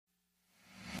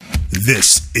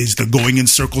This is the Going in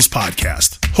Circles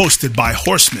podcast, hosted by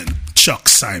Horseman Chuck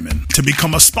Simon. To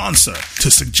become a sponsor,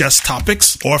 to suggest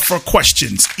topics, or for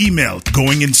questions, email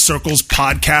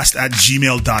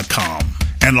goingincirclespodcast@gmail.com.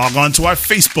 And log on to our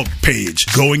Facebook page,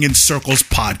 Going in Circles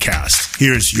Podcast.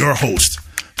 Here's your host,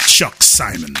 Chuck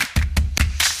Simon.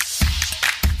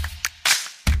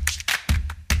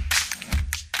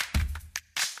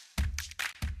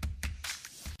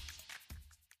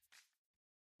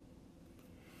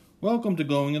 Welcome to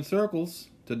Going in Circles.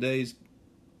 Today's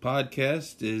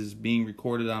podcast is being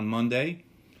recorded on Monday,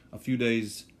 a few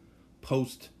days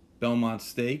post Belmont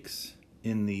Stakes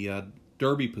in the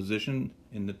Derby position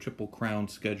in the Triple Crown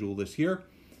schedule this year.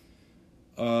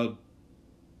 The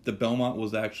Belmont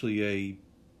was actually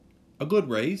a good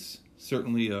race,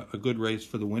 certainly a good race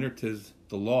for the winner. 'Tis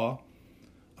the law.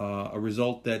 A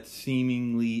result that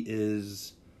seemingly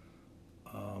is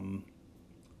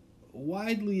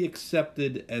widely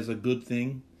accepted as a good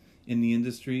thing in the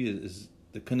industry. Is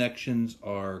the connections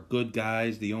are good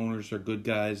guys, the owners are good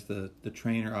guys, the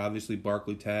trainer, obviously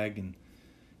Barclay Tagg, and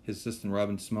his assistant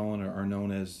Robin Smullen are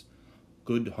known as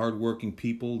good, hardworking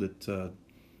people that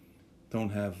don't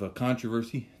have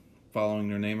controversy following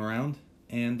their name around.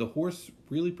 And the horse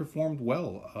really performed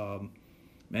well.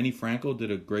 Manny Franco did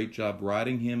a great job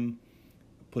riding him,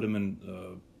 put him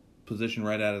in position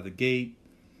right out of the gate,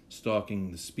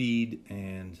 stalking the speed,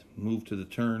 and moved to the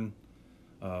turn,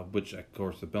 which of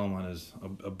course the Belmont is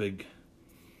a big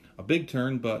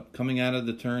turn, but coming out of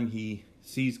the turn he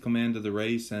seized command of the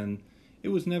race, and it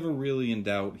was never really in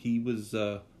doubt. He was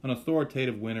an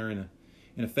authoritative winner in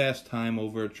a fast time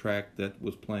over a track that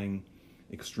was playing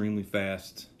extremely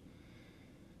fast.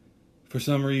 For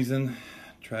some reason,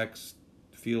 tracks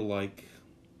feel like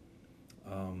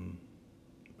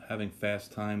having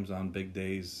fast times on big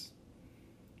days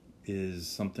is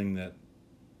something that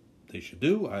they should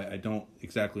do. I don't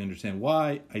exactly understand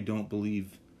why. I don't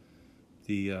believe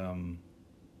the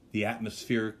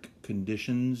atmospheric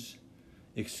conditions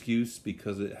excuse,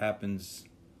 because it happens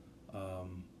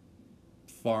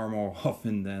far more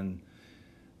often than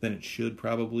it should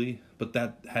probably. But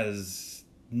that has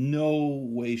no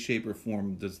way, shape, or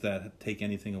form does that take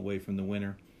anything away from the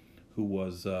winner, who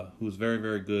was very,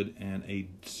 very good, and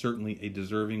certainly a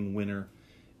deserving winner,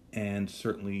 and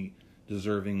certainly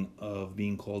deserving of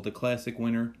being called a classic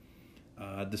winner.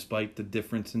 Despite the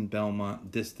difference in Belmont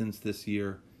distance this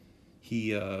year,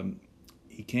 he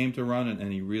came to run,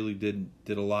 and he really did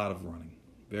a lot of running.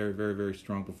 Very, very, very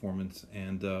strong performance,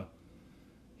 and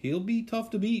he'll be tough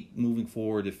to beat moving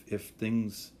forward if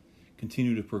things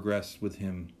continue to progress with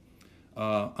him.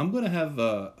 I'm going to have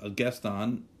a guest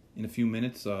on in a few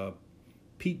minutes,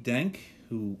 Pete Denk,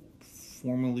 who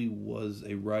formerly was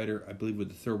a writer, I believe, with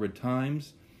the Thoroughbred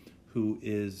Times, who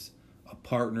is a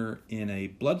partner in a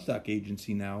bloodstock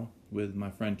agency now with my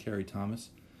friend Kerry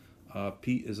Thomas.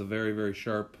 Pete is a very, very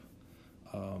sharp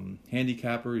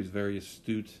handicapper. He's a very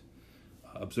astute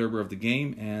observer of the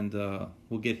game, and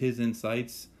we'll get his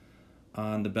insights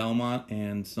on the Belmont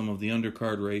and some of the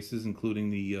undercard races, including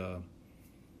the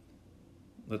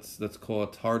let's call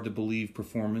it hard to believe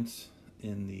performance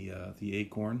in the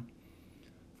Acorn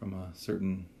from a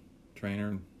certain trainer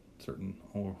and certain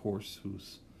horse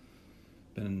who's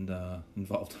been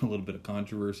involved in a little bit of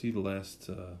controversy the last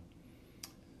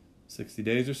 60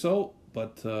 days or so.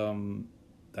 But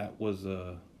that was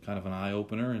kind of an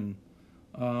eye-opener, and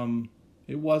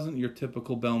it wasn't your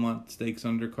typical Belmont Stakes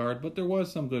undercard, but there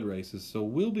was some good races. So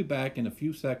we'll be back in a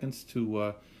few seconds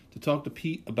to talk to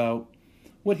Pete about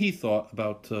what he thought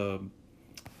about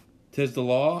 'Tis the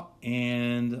Law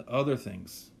and other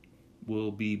things.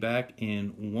 We'll be back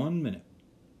in 1 minute.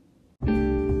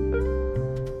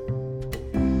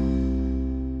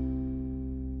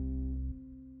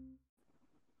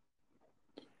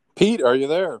 Pete, are you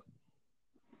there?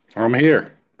 I'm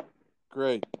here.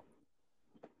 Great.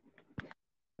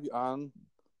 On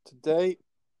today,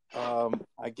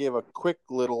 I gave a quick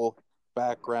little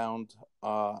background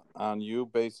on you,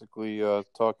 basically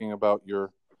talking about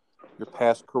your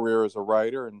past career as a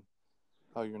writer and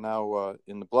how you're now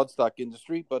in the bloodstock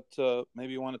industry. But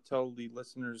maybe you want to tell the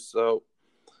listeners a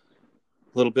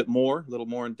little more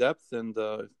in depth, and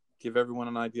give everyone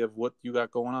an idea of what you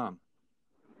got going on.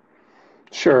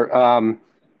 Sure.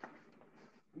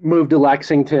 Moved to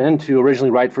Lexington to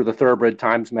originally write for the Thoroughbred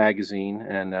Times magazine,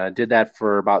 and did that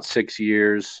for about 6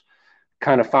 years.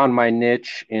 Kind of found my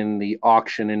niche in the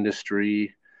auction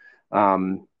industry.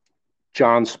 John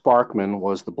Sparkman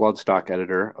was the bloodstock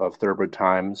editor of Thoroughbred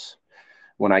Times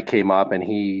when I came up, and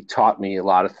he taught me a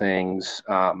lot of things.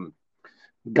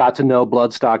 got to know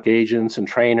bloodstock agents and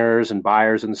trainers and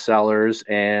buyers and sellers.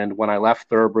 And when I left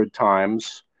Thoroughbred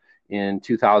Times in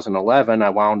 2011, I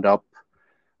wound up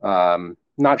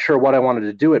not sure what I wanted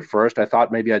to do at first. I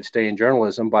thought maybe I'd stay in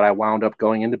journalism, but I wound up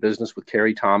going into business with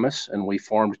Kerry Thomas, and we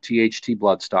formed THT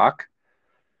Bloodstock.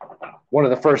 One of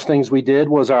the first things we did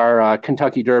was our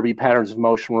Kentucky Derby Patterns of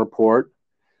Motion report.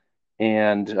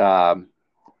 And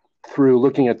through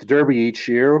looking at the Derby each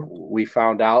year, we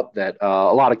found out that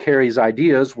a lot of Kerry's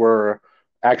ideas were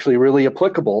actually really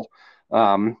applicable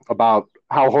about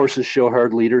how horses show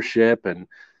herd leadership and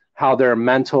how their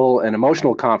mental and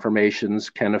emotional conformations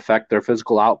can affect their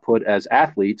physical output as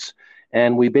athletes.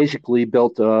 And we basically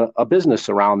built a business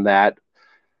around that,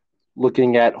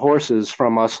 looking at horses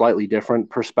from a slightly different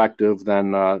perspective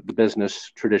than the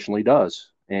business traditionally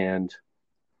does. And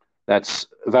that's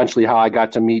eventually how I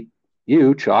got to meet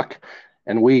you, Chuck,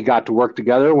 and we got to work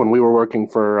together when we were working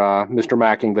for Mr.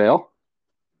 Mackingvale.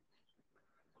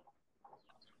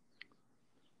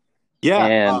 Yeah,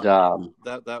 and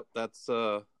that's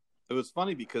it was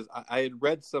funny because I had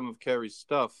read some of Kerry's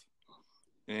stuff,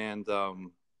 and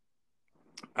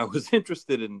I was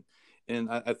interested in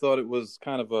I thought it was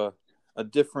kind of a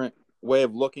different way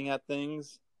of looking at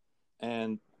things,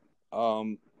 and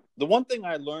the one thing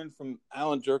I learned from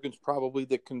Alan Jerkins probably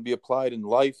that can be applied in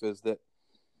life is that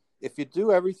if you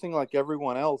do everything like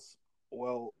everyone else,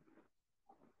 well,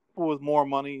 people with more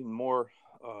money and more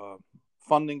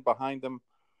funding behind them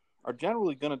are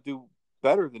generally going to do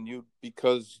better than you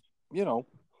because, you know,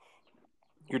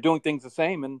 you're doing things the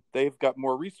same and they've got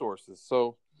more resources.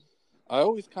 So I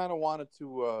always kind of wanted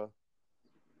to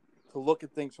look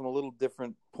at things from a little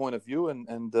different point of view.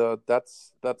 And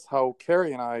that's how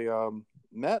Kerry and I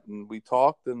met, and we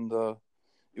talked, and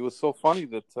it was so funny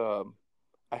that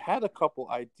I had a couple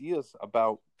ideas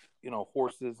about, you know,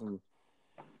 horses and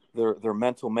their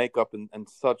mental makeup and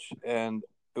such. And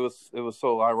it was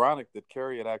so ironic that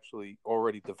Kerry had actually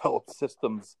already developed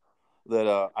systems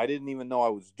that I didn't even know I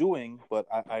was doing, but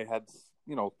I had,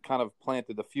 you know, kind of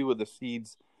planted a few of the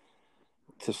seeds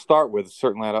to start with.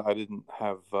 Certainly, I didn't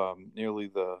have nearly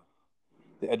the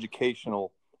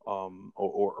educational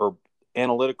or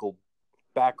analytical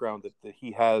background that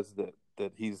he has,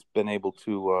 that he's been able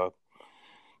to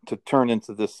turn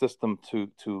into this system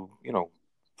to you know,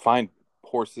 find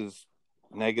horses'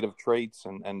 negative traits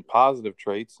and positive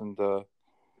traits. And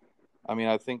I mean,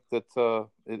 I think that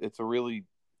it's a really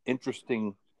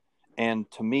interesting and,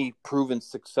 to me, proven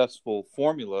successful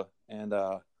formula. And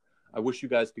I wish you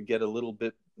guys could get a little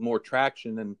bit more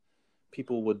traction, and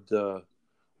people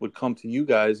would come to you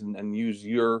guys and use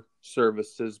your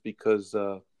services, because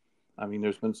I mean,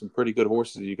 there's been some pretty good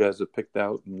horses you guys have picked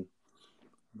out, and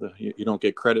you don't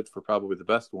get credit for probably the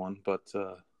best one, but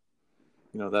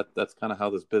you know, that's kind of how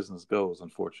this business goes,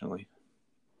 unfortunately.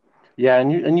 Yeah,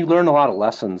 and you learn a lot of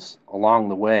lessons along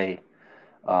the way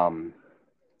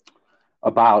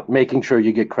about making sure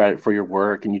you get credit for your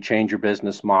work, and you change your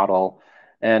business model.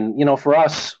 And you know, for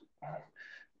us,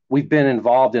 we've been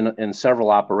involved in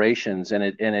several operations, and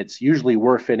it's usually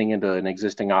we're fitting into an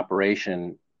existing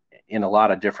operation in a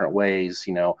lot of different ways.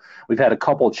 You know, we've had a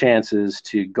couple chances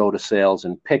to go to sales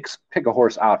and pick a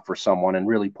horse out for someone and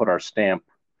really put our stamp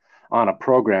on a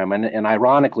program. And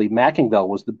ironically, Mackingvale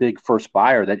was the big first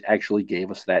buyer that actually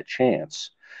gave us that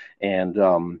chance. And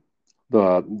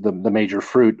the major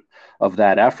fruit of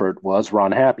that effort was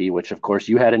Run Happy, which of course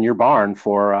you had in your barn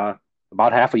for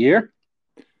about half a year.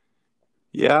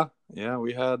 Yeah,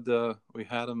 we had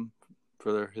him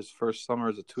for his first summer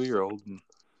as a 2-year-old, and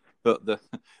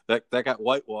that got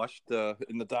whitewashed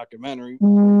in the documentary.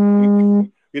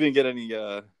 We didn't get any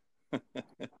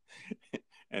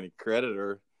any credit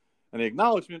or any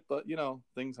acknowledgement, but you know,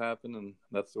 things happen, and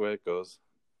that's the way it goes.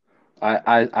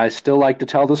 I still like to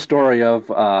tell the story of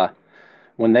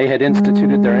when they had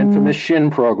instituted their infamous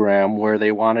shin program, where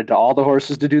they wanted all the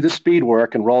horses to do the speed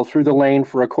work and roll through the lane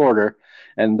for a quarter.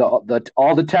 And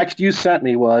all the text you sent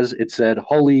me it said,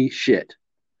 "Holy shit."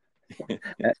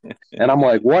 And I'm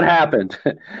like, what happened?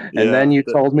 And then you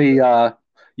told me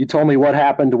what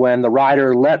happened when the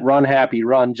rider let Run Happy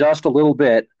run just a little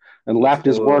bit and left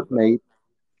his workmate.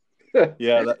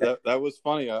 Yeah, that was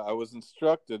funny. I was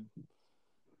instructed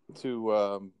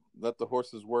to let the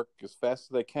horses work as fast as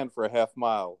they can for a half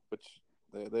mile, which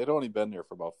they'd only been there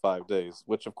for about 5 days,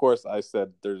 which of course I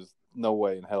said, there's no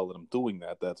way in hell that I'm doing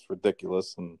that. That's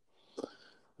ridiculous. And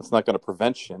it's not going to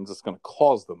prevent shins. It's going to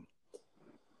cause them.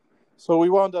 So we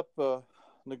wound up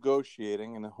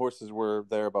negotiating, and the horses were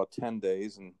there about 10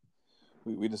 days, and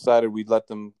we decided we'd let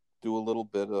them do a little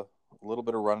bit of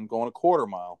running, going a quarter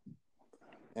mile.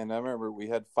 And I remember we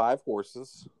had 5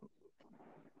 horses.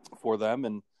 for them.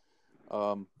 And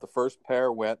the first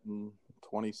pair went in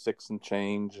 26 and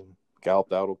change and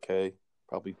galloped out okay,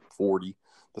 probably 40.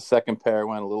 The second pair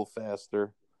went a little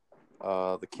faster.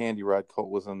 The Candy Ride colt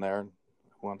was in there and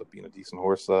wound up being a decent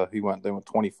horse. They went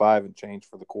 25 and change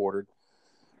for the quarter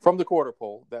from the quarter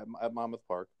pole at Monmouth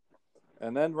Park.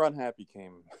 And then Run Happy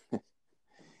came.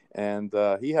 And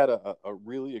he had a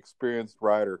really experienced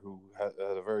rider who had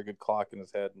a very good clock in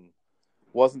his head and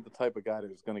wasn't the type of guy that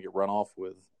was going to get run off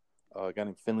with. A guy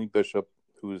named Finley Bishop,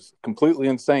 who's completely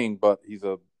insane, but he's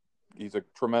a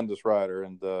tremendous rider,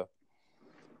 and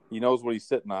he knows what he's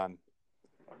sitting on.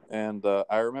 And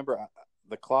I remember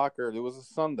the clocker, it was a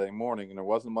Sunday morning, and there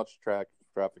wasn't much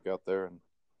traffic out there, and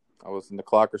I was in the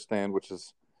clocker stand, which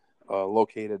is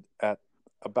located at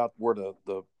about where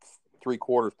the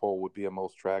three-quarters pole would be at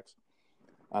most tracks,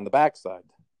 on the backside.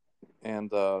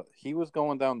 And he was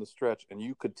going down the stretch, and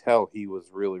you could tell he was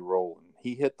really rolling.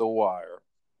 He hit the wire,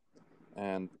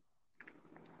 and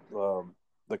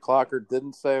the clocker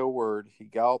didn't say a word. He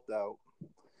galloped out.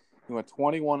 He went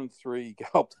 21-3. He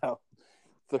galloped out.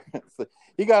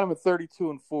 He got him at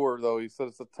 32-4, though. He said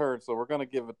it's a turn, so we're going to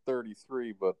give it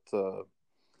 33. But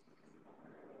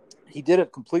he did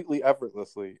it completely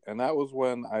effortlessly, and that was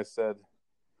when I said,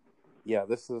 yeah,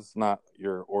 this is not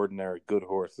your ordinary good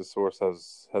horse. This horse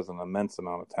has an immense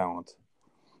amount of talent.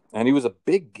 And he was a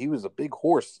big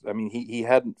horse. I mean, he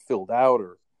hadn't filled out,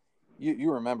 or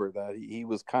you remember that he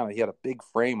was he had a big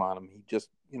frame on him. He just,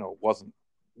 wasn't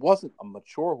a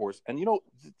mature horse. And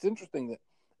it's interesting that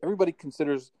everybody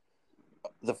considers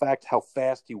the fact how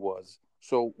fast he was.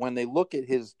 So when they look at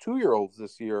his 2-year-olds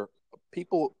this year,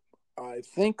 people I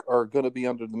think are going to be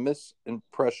under the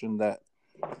misimpression that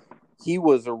he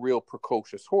was a real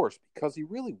precocious horse, because he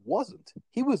really wasn't.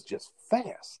 He was just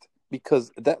fast,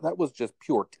 because that was just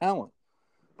pure talent.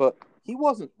 But he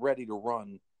wasn't ready to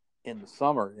run in the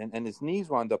summer, and his knees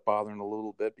wound up bothering a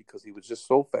little bit because he was just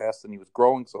so fast and he was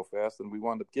growing so fast, and we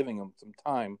wound up giving him some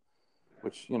time,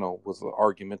 which, was the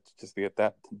argument just to get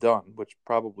that done, which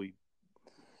probably,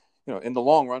 in the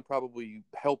long run probably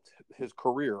helped his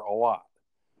career a lot.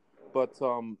 But,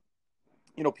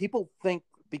 people think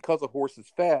because a horse is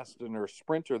fast and they're a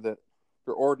sprinter that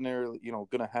they're ordinarily,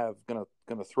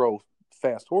 gonna throw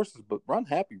fast horses. But Run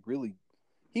Happy really,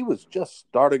 he was just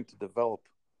starting to develop.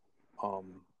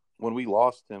 When we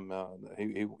lost him,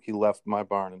 he left my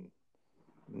barn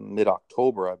in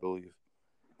mid-October, I believe.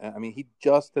 And, I mean, he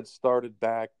just had started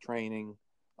back training,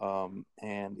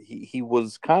 and he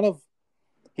was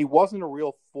he wasn't a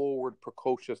real forward,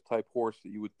 precocious type horse that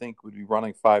you would think would be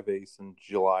running 5/8 in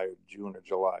June or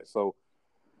July. So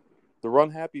the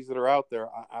Run Happies that are out there,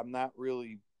 I'm not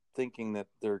really thinking that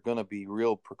they're going to be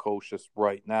real precocious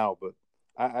right now, but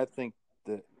I think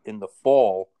that in the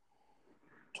fall,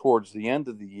 towards the end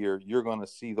of the year, you're going to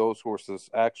see those horses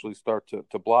actually start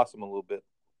to blossom a little bit,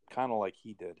 kind of like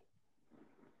he did.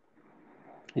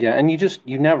 Yeah, and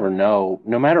you never know.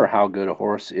 No matter how good a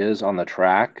horse is on the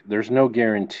track, there's no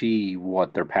guarantee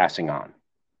what they're passing on.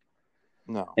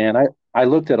 No. And I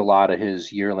looked at a lot of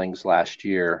his yearlings last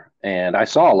year, and I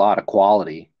saw a lot of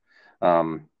quality.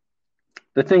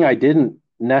 The thing I didn't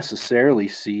necessarily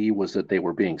see was that they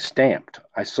were being stamped.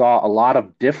 I saw a lot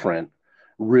of different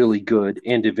really good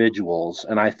individuals,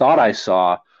 and I thought I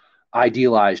saw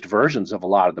idealized versions of a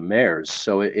lot of the mares.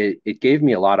 So it gave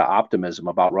me a lot of optimism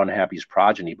about Run Happy's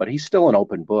progeny, but he's still an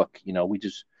open book.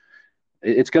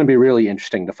 It's going to be really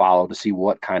interesting to follow to see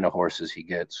what kind of horses he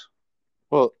gets.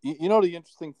 Well, the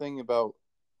interesting thing about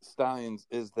stallions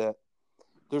is that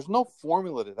there's no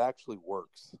formula that actually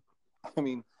works. I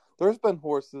mean, there's been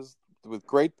horses with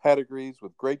great pedigrees,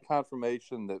 with great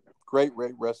conformation, that great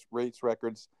race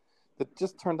records that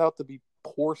just turned out to be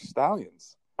poor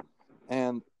stallions.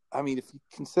 And I mean, if you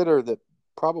consider that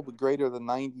probably greater than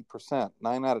 90%,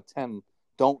 9 out of 10,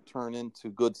 don't turn into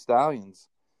good stallions,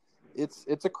 it's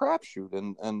a crapshoot.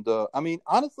 And I mean,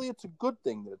 honestly, it's a good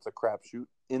thing that it's a crapshoot,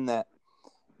 in that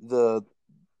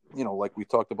like we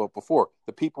talked about before,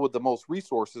 the people with the most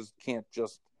resources can't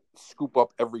just scoop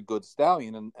up every good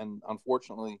stallion. And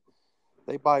unfortunately,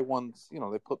 they buy ones,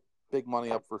 they put big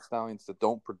money up for stallions that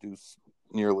don't produce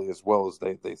nearly as well as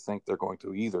they think they're going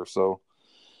to either. So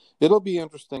it'll be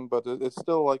interesting, but it's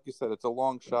still, like you said, it's a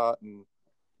long shot, and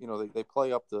they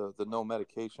play up the no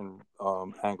medication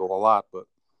angle a lot. But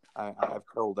I've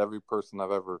told every person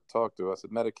I've ever talked to, I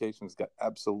said medication's got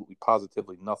absolutely,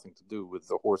 positively nothing to do with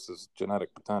the horse's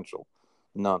genetic potential,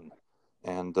 none.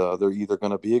 And they're either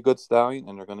going to be a good stallion,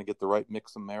 and they're going to get the right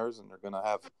mix of mares, and they're going to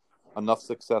have enough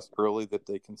success early that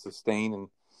they can sustain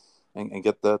and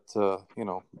get that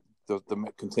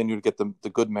continue to get the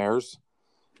good mares.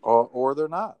 or they're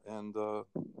not. And I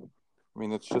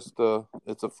mean, it's just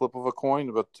it's a flip of a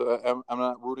coin. But I'm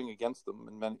not rooting against them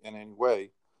in any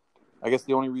way. I guess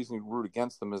the only reason you root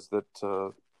against them is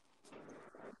that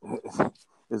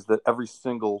every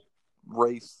single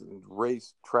race,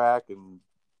 track, and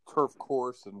turf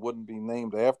course and wouldn't be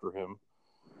named after him.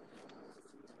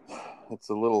 It's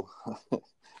a little.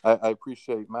 I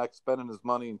appreciate Max spending his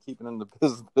money and keeping in the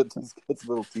business, but it just gets a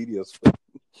little tedious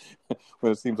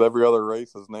when it seems every other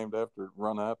race is named after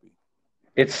Run Happy.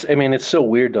 It's so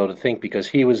weird though to think, because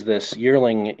he was this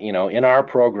yearling, in our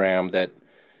program that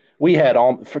we had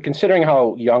for considering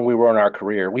how young we were in our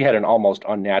career, we had an almost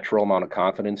unnatural amount of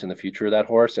confidence in the future of that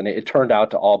horse, and it turned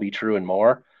out to all be true and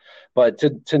more. But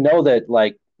to know that,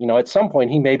 like, at some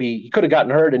point he could have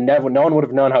gotten hurt and no one would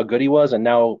have known how good he was, and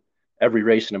now every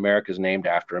race in America is named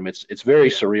after him. It's very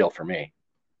surreal for me.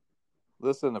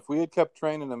 Listen, if we had kept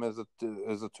training him as a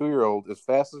 2-year-old as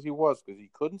fast as he was, because he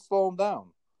couldn't slow him down,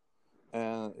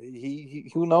 and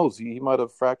he who knows, he might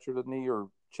have fractured a knee or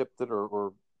chipped it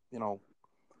or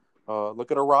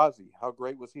look at Arazi. How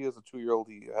great was he as a 2-year-old?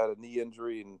 He had a knee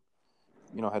injury and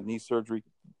had knee surgery,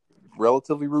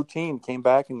 relatively routine, came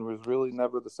back and was really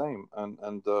never the same.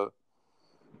 And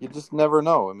you just never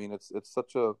know. I mean, it's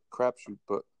such a crapshoot.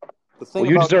 But the thing,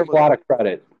 you deserve a lot of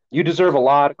credit. You deserve a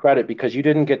lot of credit because you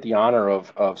didn't get the honor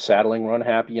of saddling Run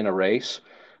Happy in a race,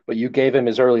 but you gave him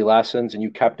his early lessons and you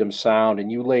kept him sound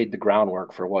and you laid the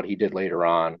groundwork for what he did later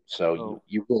on. So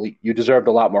you deserved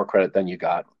a lot more credit than you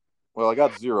got. Well, I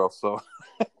got 0, so.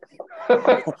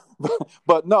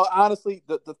 but no, honestly,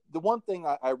 the one thing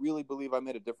I really believe I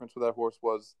made a difference with that horse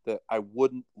was that I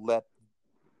wouldn't let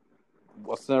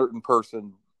a certain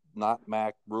person, not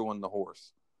Mac, ruin the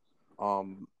horse.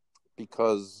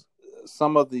 Because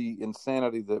some of the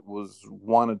insanity that was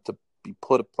wanted to be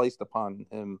placed upon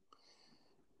him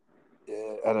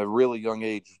at a really young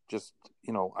age, just,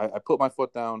 I put my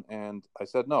foot down and I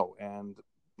said no. And,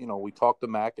 we talked to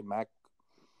Mac, and Mac,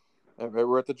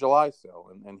 we're at the July sale,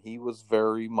 and he was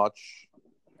very much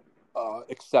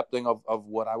accepting of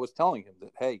what I was telling him,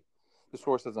 that, hey, this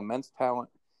horse has immense talent.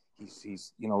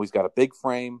 He's got a big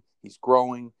frame. He's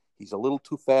growing. He's a little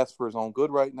too fast for his own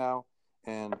good right now.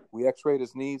 And we x-rayed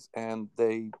his knees, and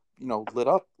they, lit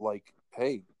up like,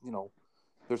 hey,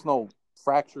 there's no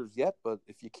fractures yet, but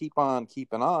if you keep on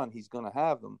keeping on, he's going to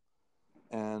have them.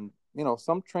 And,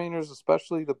 some trainers,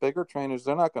 especially the bigger trainers,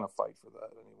 they're not going to fight for that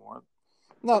anymore.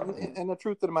 No, and the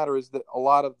truth of the matter is that a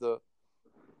lot of the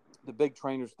big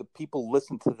trainers, the people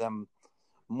listen to them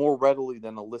more readily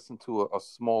than to listen to a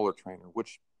smaller trainer,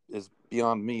 which is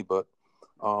beyond me. But,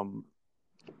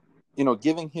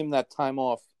 giving him that time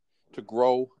off to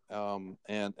grow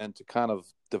and to kind of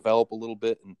develop a little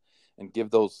bit and give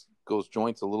those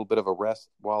joints a little bit of a rest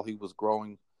while he was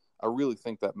growing, I really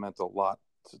think that meant a lot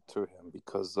to him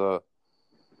because,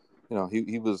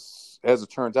 he was, as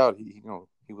it turns out, he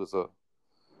was a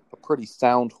pretty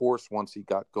sound horse once he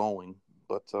got going.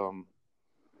 But,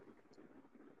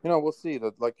 we'll see.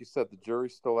 That, like you said, the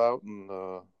jury's still out, and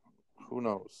who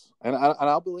knows? And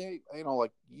I'll believe,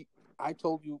 I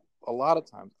told you a lot of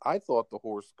times, I thought the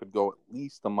horse could go at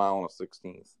least 1 mile and a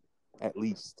 16th, at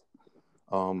least.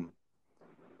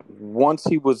 Once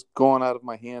he was going out of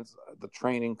my hands, the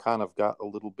training kind of got a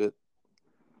little bit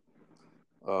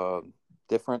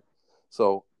different.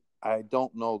 So I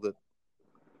don't know that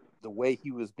the way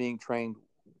he was being trained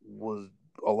would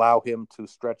allow him to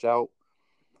stretch out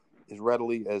as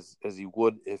readily as he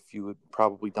would if you had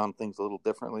probably done things a little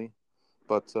differently.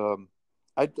 But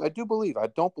I don't believe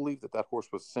that horse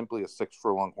was simply a 6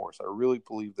 furlong horse. I really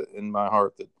believe that in my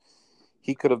heart that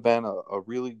he could have been a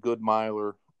really good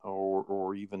miler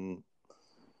or even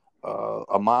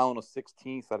 1 mile and a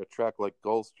 16th at a track like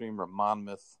Gulfstream or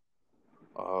Monmouth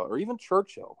or even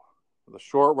Churchill. The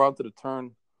short run to the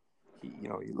turn,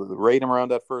 you rate him around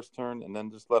that first turn and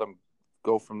then just let him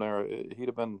go from there. It'd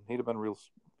have been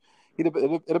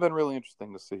really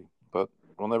interesting to see, but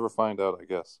we'll never find out, I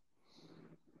guess.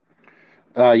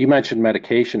 You mentioned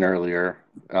medication earlier.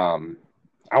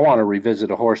 I want to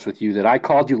revisit a horse with you that I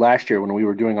called you last year when we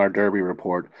were doing our Derby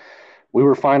report. We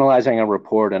were finalizing a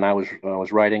report, and I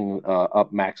was writing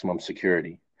up Maximum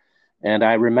Security. And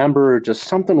I remember just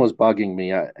something was bugging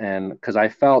me, and because I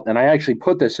felt, and I actually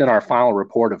put this in our final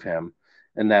report of him,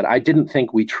 and that I didn't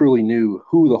think we truly knew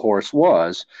who the horse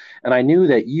was. And I knew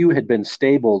that you had been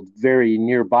stabled very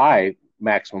nearby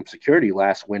Maximum Security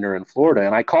last winter in Florida,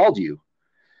 and I called you.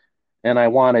 And I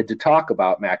wanted to talk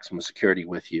about Maximum Security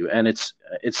with you. And it's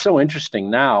so interesting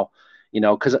now,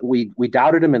 because we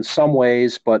doubted him in some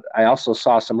ways, but I also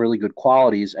saw some really good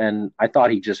qualities. And I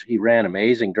thought he ran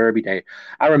amazing Derby Day.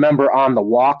 I remember on the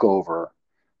walkover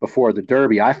before the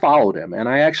Derby, I followed him, and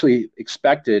I actually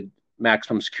expected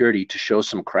Maximum Security to show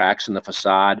some cracks in the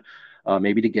facade,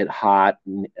 maybe to get hot,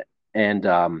 and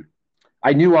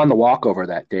I knew on the walkover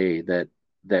that day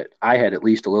that I had at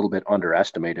least a little bit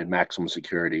underestimated Maximum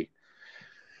Security,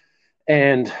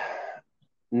 and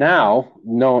now,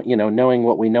 knowing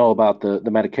what we know about the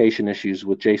medication issues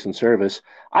with Jason Service,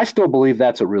 I still believe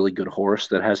that's a really good horse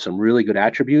that has some really good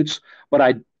attributes. But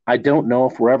I don't know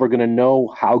if we're ever going to know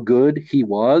how good he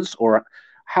was, or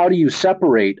how do you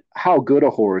separate how good a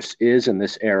horse is in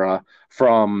this era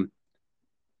from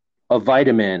a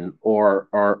vitamin or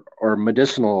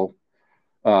medicinal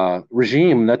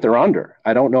regime that they're under.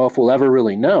 I don't know if we'll ever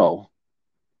really know.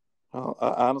 Well,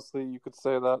 honestly, you could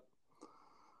say that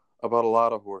about a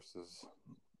lot of horses.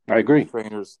 I agree.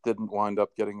 Trainers didn't wind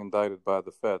up getting indicted by the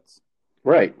feds.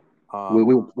 Right.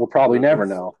 We'll probably never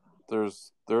know.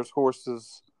 There's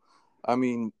horses. I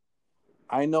mean,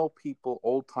 I know people,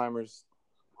 old timers,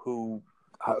 who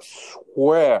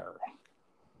swear,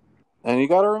 and you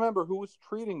got to remember who was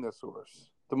treating this horse.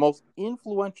 The most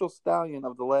influential stallion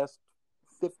of the last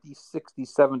 50, 60,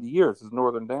 70 years is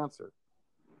Northern Dancer.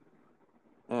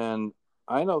 And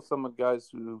I know some of the guys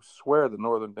who swear that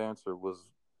Northern Dancer was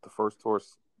the first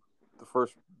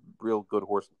real good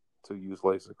horse to use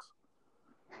Lasix.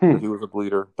 He was a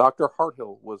bleeder. Dr.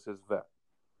 Harthill was his vet.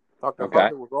 Dr.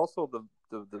 Harthill was also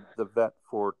the vet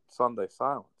for Sunday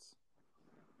Silence.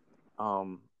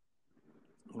 Dr.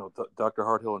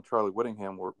 Harthill and Charlie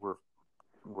Whittingham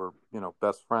were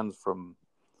best friends from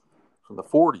the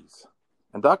 40s.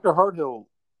 And Dr. Harthill,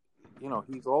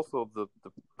 he's also the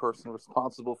person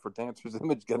responsible for Dancer's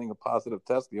Image getting a positive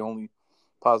test, the only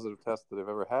positive test that I've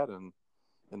ever had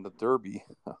in the Derby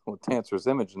with Dancer's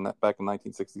Image back in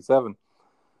 1967.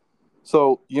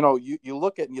 So, you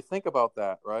look at and you think about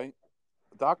that, right?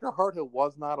 Dr. Harthill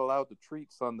was not allowed to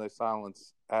treat Sunday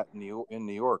Silence in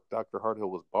New York. Dr.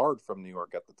 Harthill was barred from New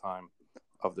York at the time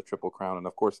of the Triple Crown. And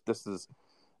of course, this is,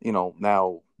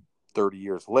 now 30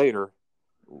 years later,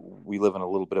 we live in a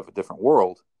little bit of a different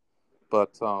world.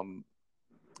 But,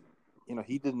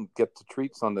 he didn't get to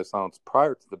treat Sunday Silence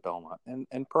prior to the Belmont.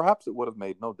 And perhaps it would have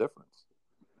made no difference.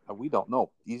 We don't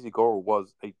know. Easy Goer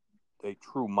was a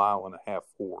true 1.5 mile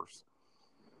horse.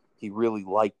 He really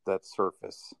liked that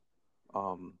surface.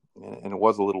 And it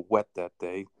was a little wet that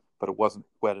day, but it wasn't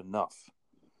wet enough.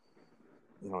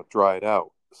 It dried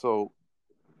out. So,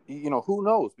 who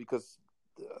knows? Because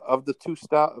of the two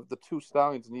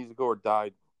stallions, and Easy Goer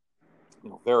died,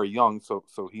 very young. So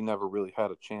he never really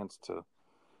had a chance to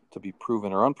be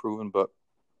proven or unproven. But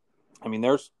I mean,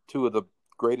 there's two of the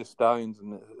greatest stallions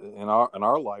in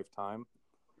our lifetime,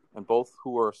 and both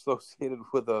who are associated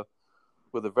with a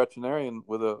veterinarian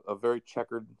with a very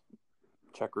checkered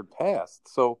past.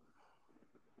 So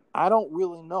I don't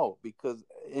really know, because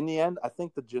in the end, I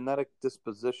think the genetic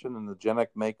disposition and the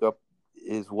genetic makeup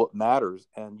is what matters,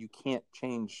 and you can't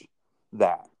change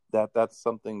that. That's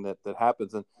something that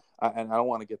happens. And I don't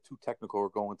want to get too technical or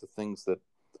go into things that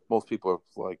most people are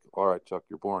like, all right, Chuck,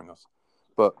 you're boring us.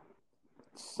 But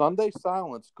Sunday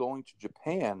Silence going to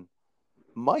Japan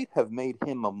might have made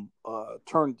him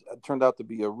turned out to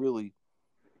be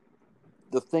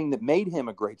the thing that made him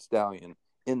a great stallion,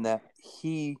 in that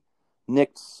he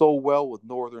nicked so well with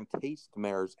Northern Taste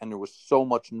mares, and there was so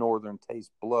much Northern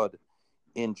Taste blood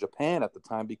in Japan at the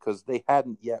time, because they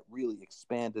hadn't yet really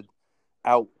expanded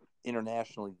out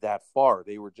internationally that far.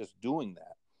 They were just doing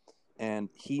that. And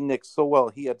he nicked so well.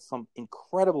 He had some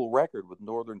incredible record with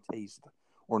Northern Taste,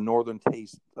 or Northern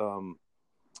Taste, who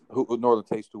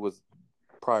was,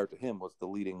 prior to him, was the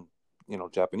leading,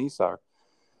 Japanese sire.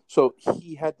 So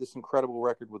he had this incredible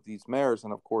record with these mares,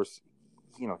 and of course,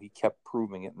 he kept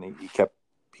proving it, and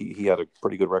he had a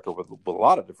pretty good record with a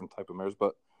lot of different type of mares.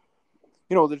 But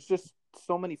there's just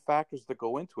so many factors that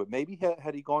go into it. Maybe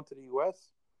had he gone to the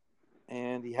U.S.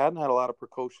 and he hadn't had a lot of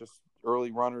precocious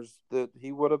early runners, that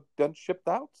he would have been shipped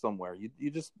out somewhere. You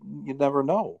never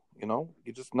know.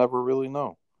 You just never really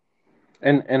know.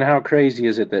 And how crazy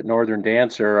is it that Northern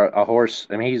Dancer, a horse,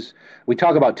 I mean, we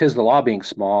talk about Tiz the Law being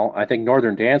small. I think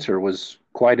Northern Dancer was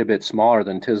quite a bit smaller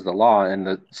than Tiz the Law,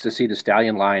 and to see the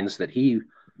stallion lines that he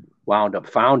wound up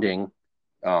founding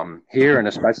here, and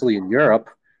especially in Europe,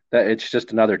 that it's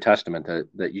just another testament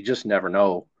that you just never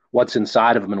know what's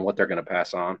inside of them and what they're going to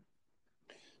pass on.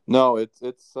 No, it's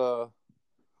a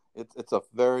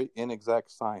very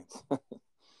inexact science.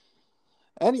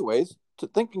 Anyways,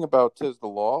 thinking about Tiz the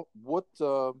Law, what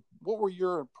were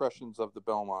your impressions of the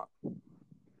Belmont?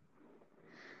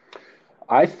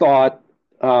 I thought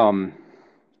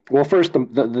Well, first,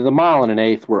 the mile and an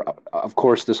eighth were, of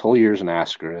course, this whole year's an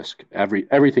asterisk.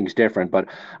 Everything's different, but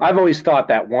I've always thought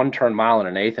that 1 turn mile and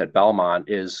an eighth at Belmont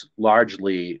is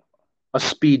largely a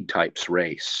speed types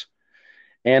race.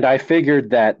 And I figured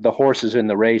that the horses in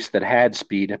the race that had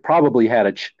speed probably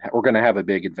were going to have a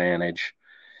big advantage.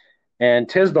 And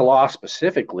Tiz the Law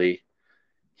specifically,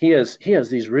 he has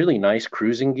these really nice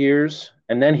cruising gears,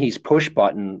 and then he's push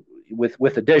button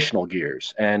with additional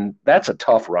gears, and that's a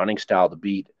tough running style to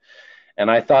beat.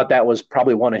 And I thought that was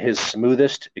probably one of his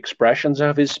smoothest expressions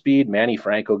of his speed. Manny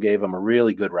Franco gave him a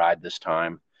really good ride this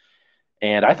time.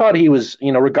 And I thought he was,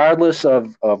 regardless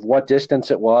of what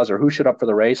distance it was or who showed up for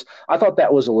the race, I thought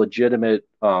that was a legitimate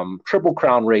Triple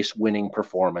Crown race winning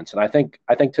performance. And I think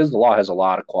Tiz the Law has a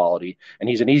lot of quality, and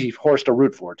he's an easy horse to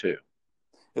root for too.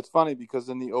 It's funny because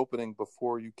in the opening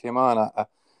before you came on,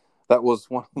 that was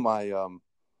one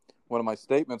of my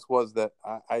statements was that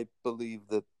I believe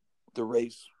that the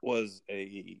race was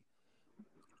a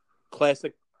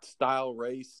classic style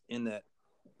race in that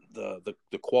the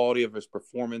quality of his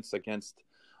performance against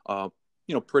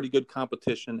pretty good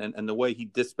competition and the way he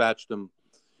dispatched them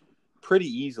pretty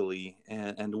easily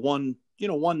and won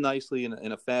nicely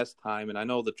in a fast time. And I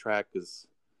know the track is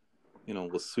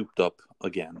was souped up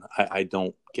again. I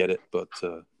don't get it, but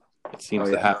it seems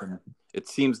to happen. It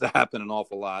seems to happen an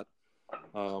awful lot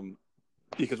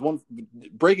because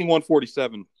breaking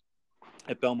 147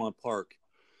 at Belmont Park,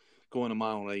 going a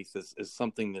mile and eighth is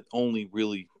something that only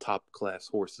really top class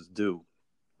horses do.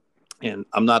 And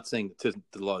I'm not saying that Tiz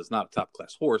the Law is not a top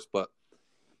class horse, but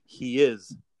he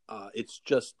is. It's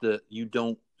just that you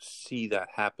don't see that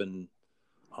happen.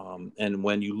 And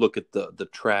when you look at the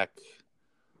track,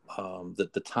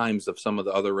 the times of some of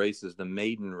the other races, the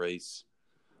maiden race,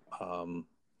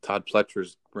 Todd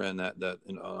Pletcher's ran that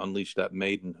unleashed that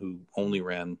maiden who only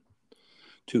ran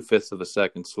 2/5 of a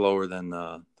second slower than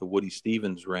the Woody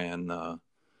Stevens ran,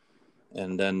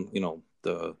 and then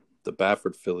the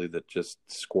Baffert filly that just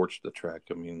scorched the track.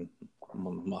 I mean,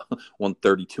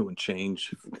 132 and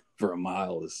change for a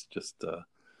mile is just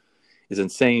is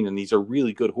insane. And these are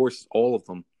really good horses, all of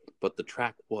them. But the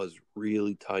track was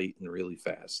really tight and really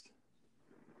fast.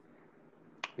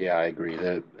 Yeah, I agree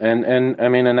that,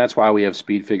 and that's why we have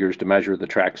speed figures to measure the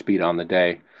track speed on the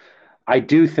day. I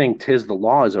do think Tiz the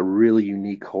Law is a really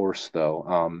unique horse,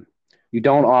 though. You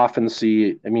don't often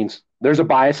see. I mean, there's a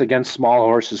bias against small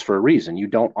horses for a reason. You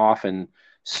don't often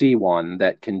see one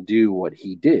that can do what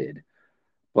he did,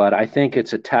 but I think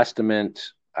it's a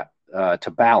testament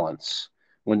to balance.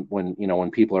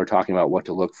 When people are talking about what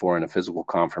to look for in a physical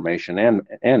conformation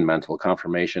and mental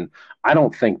conformation, I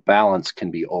don't think balance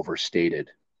can be overstated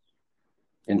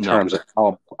in terms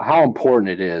of how important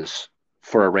it is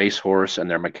for a racehorse and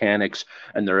their mechanics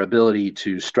and their ability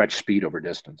to stretch speed over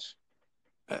distance.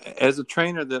 As a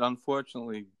trainer that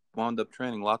unfortunately wound up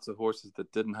training lots of horses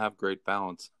that didn't have great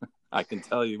balance, I can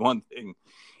tell you one thing: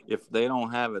 if they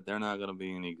don't have it, they're not going to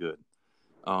be any good.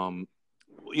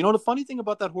 The funny thing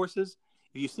about that horse is,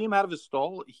 if you see him out of his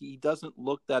stall, he doesn't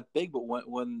look that big. But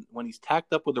when he's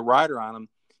tacked up with a rider on him,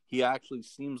 he actually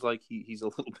seems like he's a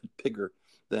little bit bigger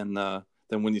than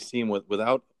when you see him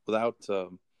without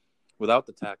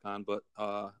the tack on. But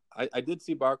I did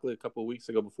see Barkley a couple of weeks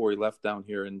ago before he left down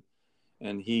here,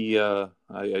 and he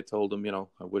I told him,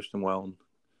 I wished him well and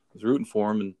was rooting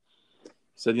for him, and he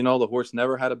said, the horse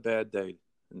never had a bad day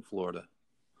in Florida.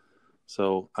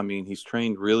 So I mean, he's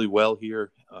trained really well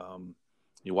here.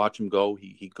 You watch him go;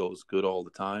 he goes good all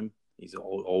the time. He's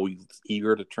always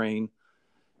eager to train.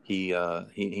 He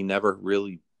never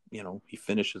really, he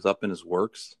finishes up in his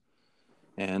works,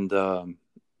 and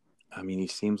I mean, he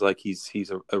seems like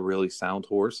he's a really sound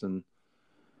horse. And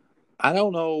I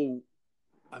don't know.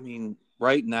 I mean,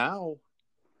 right now,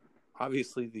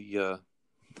 obviously the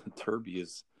Derby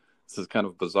is. This is kind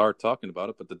of bizarre talking about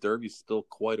it, but the Derby's still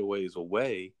quite a ways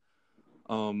away.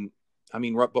 I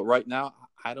mean, but right now,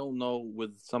 I don't know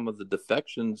with some of the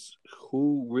defections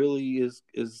who really is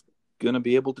going to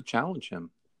be able to challenge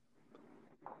him.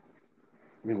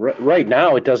 I mean, right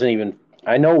now it doesn't even.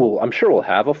 I'm sure we'll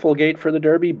have a full gate for the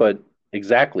Derby, but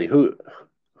exactly who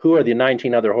are the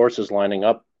 19 other horses lining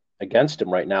up against him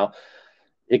right now?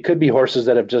 It could be horses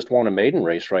that have just won a maiden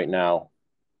race right now.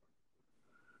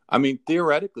 I mean,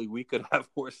 theoretically, we could have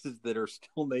horses that are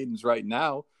still maidens right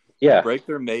now. Yeah, break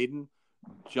their maiden,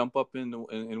 jump up in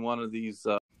one of these.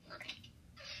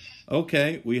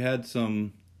 Okay, we had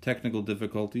some technical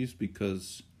difficulties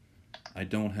because I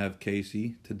don't have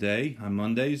Casey today on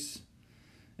Mondays,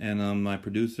 and I'm my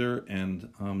producer, and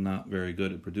I'm not very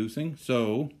good at producing.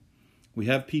 So we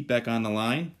have Pete back on the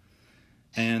line,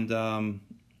 and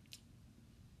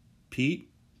Pete,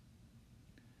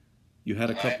 You had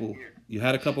a couple. You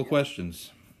had a couple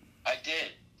questions. I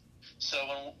did. So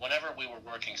whenever we were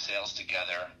working sales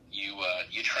together, you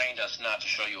trained us not to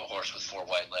show you a horse with 4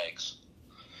 white legs.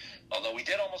 Although we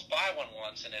did almost buy one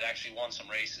once, and it actually won some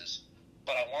races.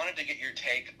 But I wanted to get your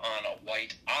take on a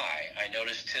white eye. I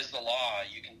noticed 'tis the law.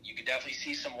 You can definitely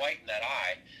see some white in that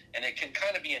eye, and it can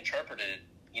kind of be interpreted,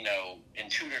 in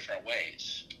 2 different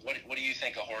ways. What do you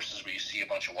think of horses where you see a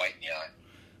bunch of white in the eye?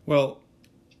 Well,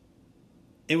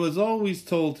 it was always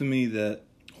told to me that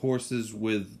horses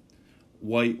with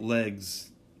white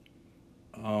legs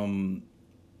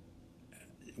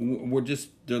were just,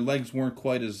 their legs weren't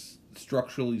quite as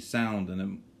structurally sound,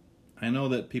 and I know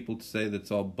that people say that's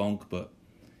all bunk, but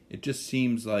it just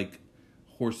seems like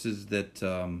horses that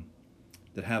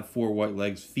have 4 white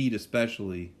legs, feet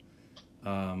especially,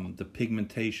 the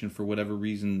pigmentation, for whatever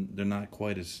reason, they're not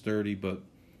quite as sturdy. But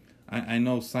I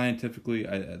know scientifically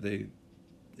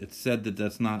it's said that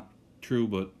that's not true,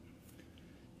 but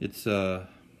it's part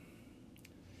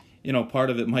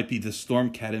of it might be the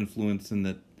Stormcat influence, and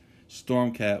that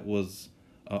Stormcat was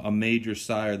a major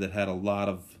sire that had a lot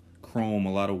of chrome,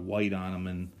 a lot of white on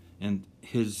him, and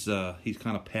he's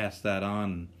kind of passed that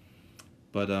on.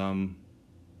 But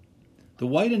the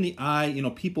white in the eye,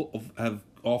 people have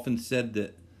often said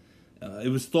that it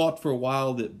was thought for a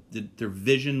while that their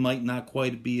vision might not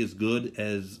quite be as good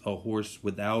as a horse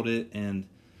without it. And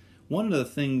one of the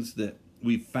things that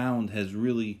we've found has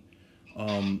really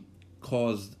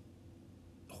caused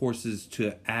horses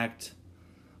to act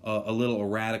a little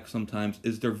erratic sometimes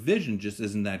is their vision just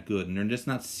isn't that good, and they're just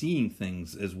not seeing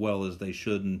things as well as they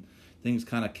should, and things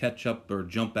kind of catch up or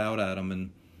jump out at them.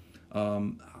 And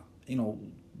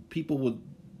people would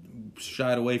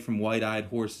shied away from white-eyed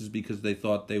horses because they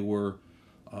thought they were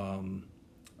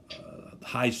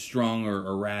high-strung or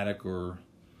erratic, or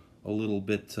a little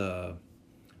bit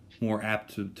more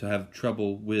apt to have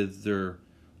trouble with their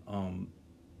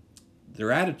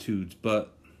attitudes.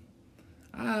 But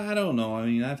I don't know. I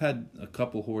mean, I've had a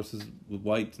couple horses with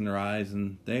whites in their eyes,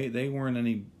 and they weren't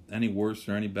any worse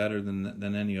or any better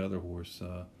than any other horse.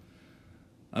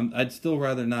 I'd still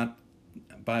rather not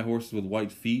buy horses with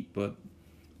white feet, but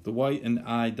the white in the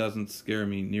eye doesn't scare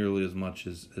me nearly as much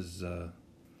as a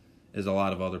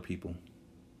lot of other people.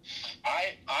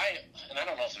 And I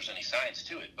don't know if there's any science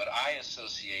to it, but I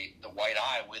associate the white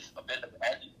eye with a bit of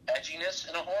edginess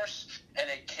in a horse, and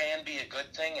it can be a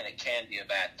good thing and it can be a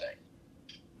bad thing.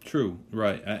 True,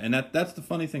 right. And that's the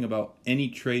funny thing about any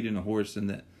trait in a horse, in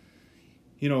that,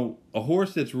 a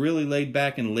horse that's really laid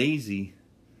back and lazy,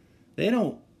 they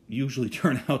don't usually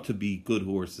turn out to be good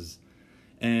horses.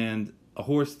 And a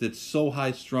horse that's so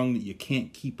high-strung that you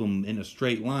can't keep them in a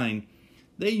straight line,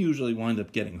 they usually wind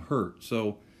up getting hurt.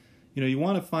 So, you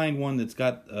want to find one that's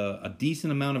got a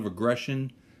decent amount of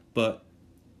aggression, but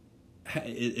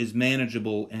is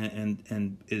manageable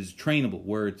and is trainable,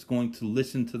 where it's going to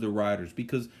listen to the riders.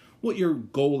 Because what your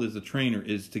goal as a trainer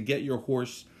is to get your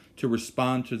horse to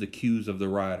respond to the cues of the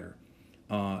rider.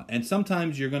 And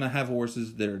sometimes you're going to have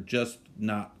horses that are just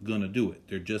not going to do it.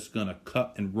 They're just going to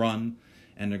cut and run,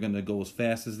 and they're going to go as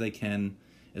fast as they can,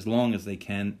 as long as they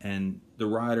can, and the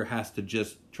rider has to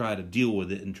just try to deal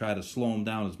with it and try to slow them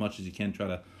down as much as you can, try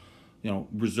to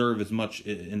reserve as much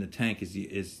in the tank as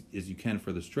you can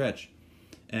for the stretch.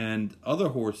 And other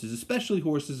horses, especially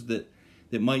horses that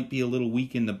might be a little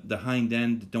weak in the hind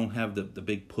end, that don't have the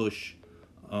big push,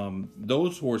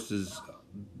 those horses,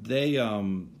 they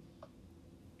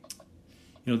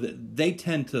they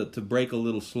tend to break a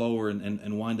little slower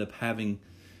and wind up having,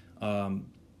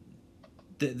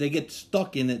 they get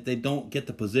stuck in it. They don't get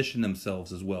to position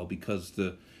themselves as well because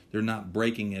they're not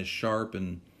breaking as sharp.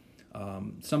 And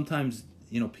sometimes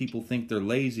people think they're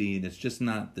lazy, and it's just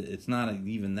not. It's not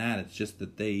even that. It's just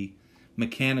that they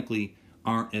mechanically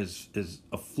aren't as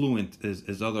affluent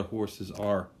as other horses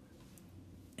are,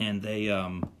 and they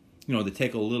they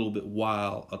take a little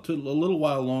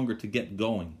while longer to get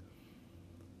going.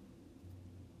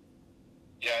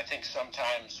 Yeah, I think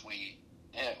sometimes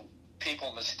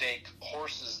people mistake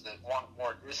horses that want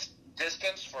more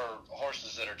distance for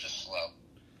horses that are just slow.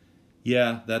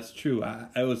 Yeah, that's true.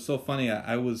 It was so funny.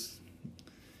 I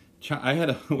had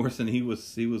a horse, and he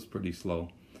was pretty slow,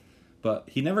 but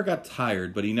he never got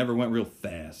tired, but he never went real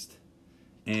fast.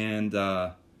 And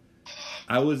I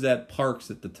was at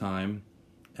Parks at the time,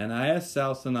 and I asked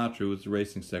Sal Sinatra, who was the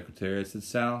racing secretary, I said,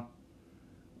 Sal,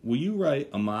 will you write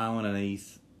a 1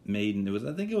 1/8 maiden?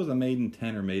 I think it was a maiden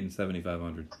 10 or maiden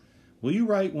 7,500. Will you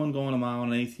write one going 1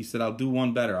 1/8? He said, I'll do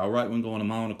one better. I'll write one going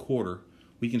 1 1/4.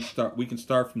 We can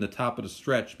start from the top of the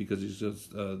stretch, because it's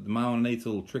just the 1 1/8 is a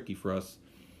little tricky for us.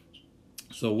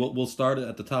 So we'll start it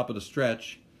at the top of the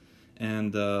stretch,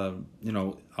 and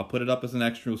I'll put it up as an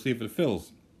extra. We'll see if it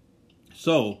fills.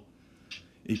 So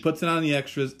he puts it on the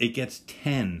extras. It gets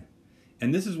 10,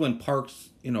 and this is when Parks,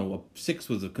 6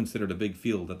 was considered a big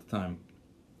field at the time.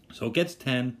 So it gets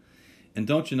 10, and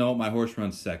don't you know, my horse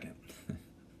runs second.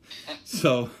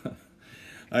 So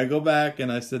I go back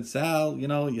and I said, Sal,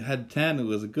 you had 10. It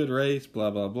was a good race,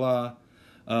 blah, blah, blah.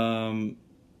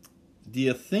 Do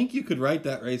you think you could write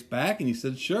that race back? And he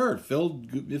said, sure, it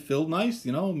filled nice,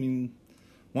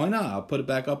 why not? I'll put it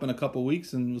back up in a couple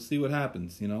weeks and we'll see what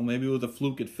happens. Maybe it was a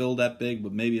fluke it filled that big,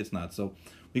 but maybe it's not. So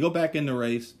we go back in the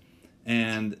race,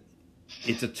 and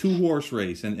it's a 2-horse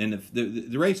race. And if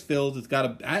the race fills, it's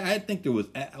got to... I think there was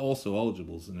also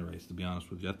eligibles in the race, to be honest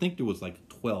with you. I think there was like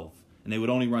 12, and they would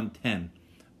only run 10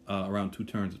 around 2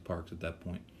 turns at Parks at that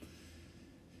point.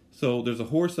 So there's a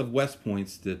horse of West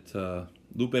Point's that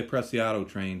Lupe Preciado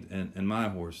trained, and my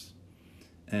horse.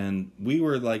 And we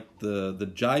were like the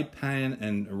Jaipan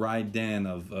and Raidan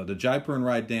of the Jaipur and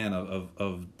Raidan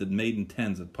of the maiden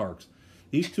 10s at Parks.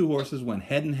 These 2 horses went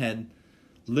head and head,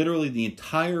 literally the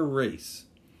entire race.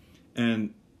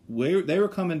 And they were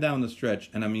coming down the stretch,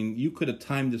 and I mean, you could have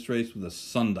timed this race with a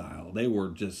sundial. They were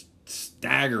just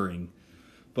staggering.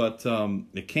 But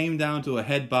it came down to a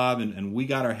head bob, and we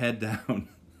got our head down.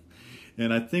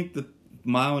 And I think the 1.25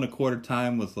 mile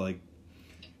time was like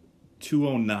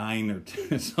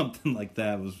 2:09 or something like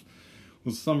that. It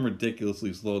was some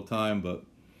ridiculously slow time, but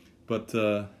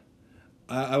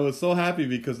I was so happy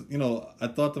because I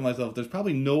thought to myself, there's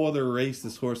probably no other race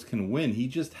this horse can win. He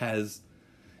just has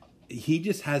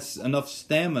enough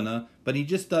stamina, but he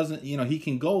just doesn't. He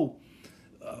can go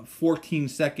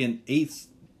 14-second eighths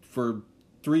for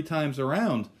 3 times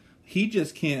around. He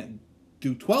just can't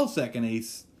do 12-second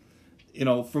eighths,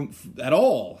 from at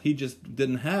all. He just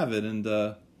didn't have it, and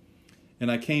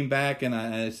I came back and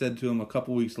I said to him a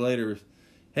couple weeks later,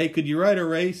 hey, could you write a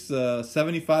race,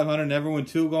 7,500, and everyone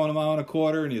 2 going 1.25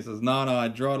 miles? And he says, no, I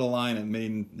draw the line at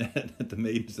the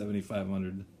maiden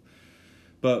 7,500.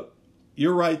 But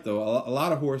you're right, though. A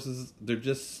lot of horses, they're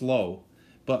just slow.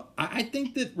 But I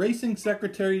think that racing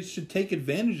secretaries should take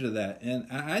advantage of that. And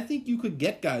I think you could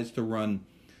get guys to run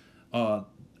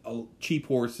cheap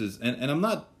horses. And I'm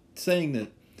not saying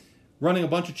that running a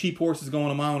bunch of cheap horses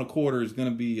going 1.25 miles is going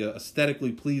to be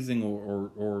aesthetically pleasing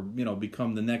or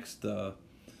become the next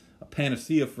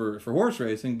panacea for horse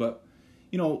racing. But,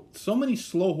 so many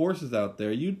slow horses out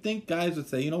there, you'd think guys would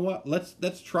say, you know what,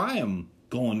 let's try them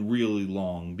going really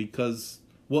long, because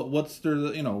what's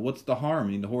the harm?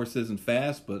 I mean, the horse isn't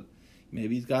fast, but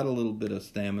maybe he's got a little bit of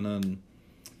stamina,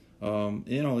 and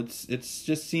it's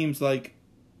just seems like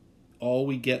all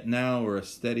we get now are a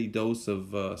steady dose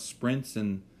of sprints,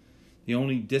 and the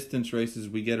only distance races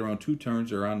we get around 2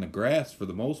 turns are on the grass for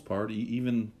the most part.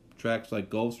 Even tracks like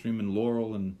Gulfstream and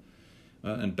Laurel and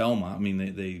Belmont. I mean,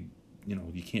 they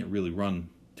you can't really run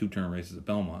 2-turn races at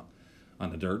Belmont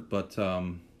on the dirt, but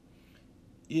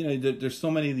there's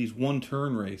so many of these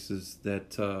 1-turn races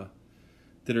that are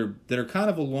kind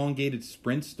of elongated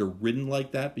sprints. They're ridden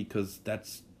like that because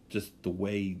that's just the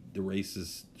way the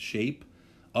races shape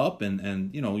up,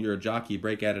 and you're a jockey, you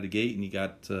break out of the gate, and you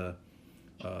got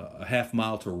a half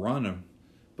mile to run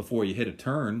before you hit a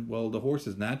turn. Well, the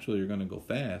horses naturally are going to go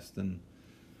fast, and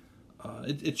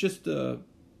it's just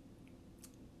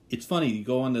it's funny. You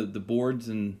go on the boards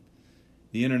and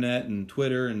the internet and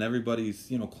Twitter, and everybody's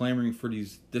clamoring for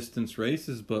these distance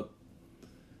races, but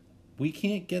we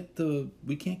can't get them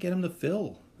to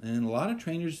fill, and a lot of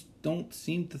trainers don't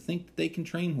seem to think that they can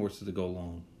train horses to go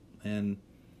long. And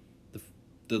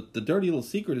the dirty little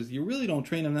secret is you really don't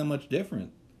train them that much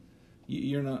different.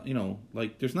 You're not,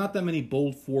 there's not that many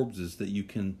Bold Forbeses that you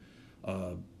can,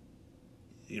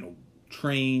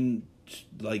 train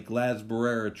like Laz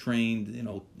Barrera trained,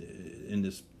 in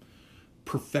this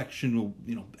perfection,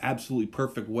 absolutely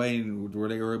perfect way, where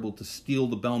they were able to steal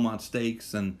the Belmont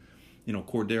Stakes, and,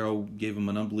 Cordero gave him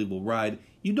an unbelievable ride.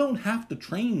 You don't have to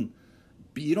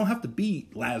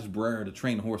beat Laz Barrera to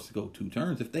train a horse to go 2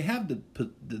 turns. If they have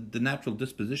the natural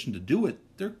disposition to do it,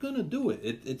 they're gonna do it.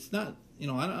 It's not,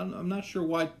 I'm not sure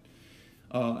why.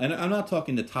 And I'm not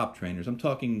talking the top trainers. I'm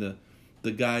talking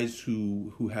the guys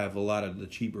who have a lot of the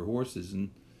cheaper horses.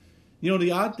 And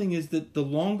the odd thing is that the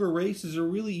longer races are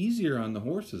really easier on the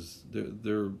horses.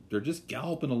 They're just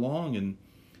galloping along,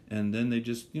 and then they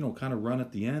just kind of run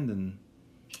at the end. And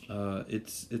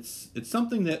it's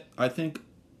something that I think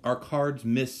our cards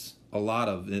miss a lot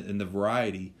of in the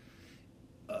variety,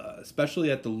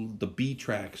 especially at the B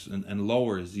tracks and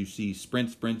lowers. You see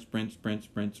sprint.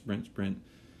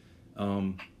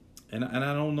 And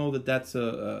I don't know that that's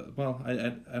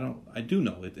I do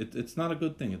know it's not a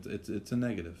good thing. It's a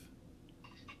negative.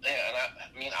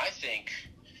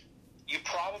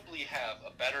 probably have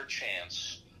a better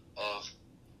chance of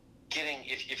getting,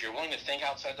 if you're willing to think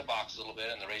outside the box a little bit,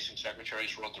 and the racing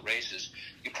secretaries wrote the races,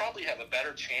 you probably have a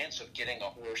better chance of getting a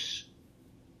horse,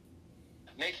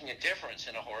 making a difference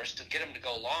in a horse to get them to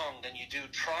go long than you do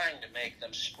trying to make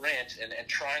them sprint and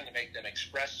trying to make them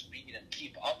express speed and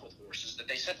keep up with horses that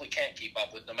they simply can't keep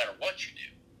up with no matter what you do.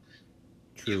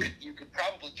 True. You could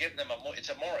probably give them it's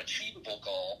a more achievable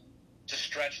goal to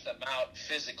stretch them out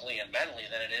physically and mentally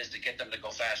than it is to get them to go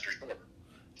faster shorter.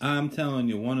 I'm telling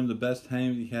you, one of the best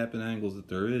handicapping angles that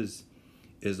there is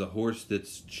a horse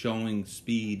that's showing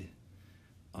speed,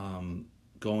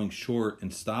 going short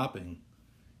and stopping.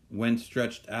 When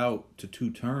stretched out to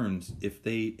 2 turns, if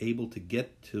they able to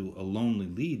get to a lonely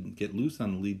lead and get loose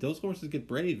on the lead, those horses get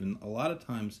brave, and a lot of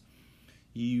times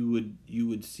you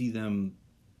would see them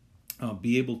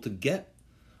be able to get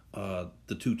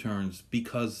the 2 turns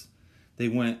because they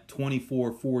went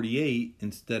 24-48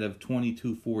 instead of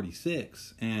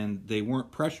 22-46, and they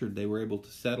weren't pressured. They were able to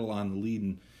settle on the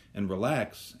lead and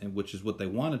relax, and which is what they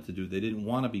wanted to do. They didn't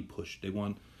want to be pushed.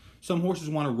 Some horses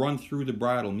want to run through the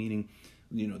bridle, meaning,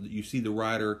 you know, you see the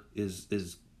rider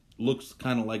looks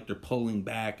kind of like they're pulling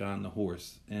back on the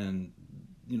horse, and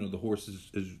you know the horse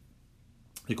is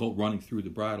they call it running through the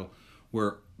bridle.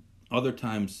 Where other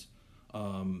times,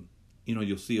 you know,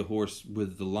 you'll see a horse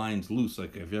with the lines loose.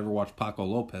 Like if you ever watch Paco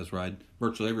Lopez ride,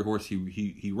 virtually every horse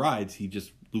he rides, he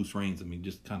just loose reins him. He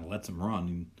just kind of lets him run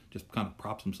and just kind of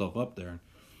props himself up there.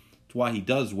 It's why he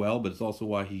does well, but it's also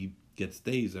why he gets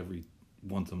days every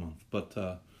once a month. But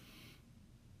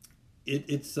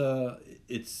it's I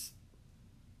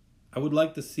would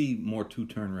like to see more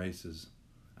 2-turn races.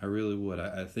 I really would.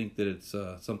 I think that it's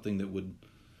something that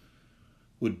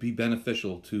would be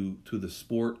beneficial to the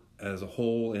sport as a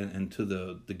whole and to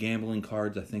the gambling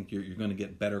cards. I think you're going to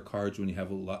get better cards when you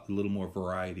have a little more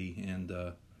variety, and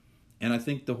I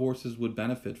think the horses would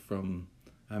benefit from.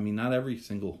 I mean, not every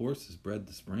single horse is bred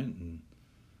to sprint, and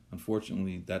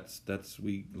unfortunately, that's a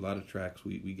lot of tracks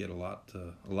we get a lot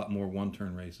more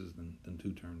 1-turn races than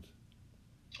 2 turns.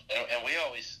 And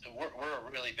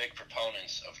we're really big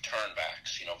proponents of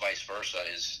turnbacks. You know, vice versa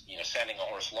is, you know, sending a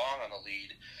horse long on the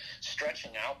lead,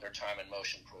 stretching out their time and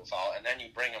motion profile, and then you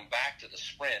bring them back to the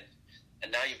sprint,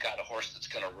 and now you've got a horse that's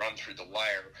going to run through the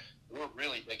wire. We're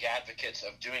really big advocates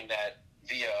of doing that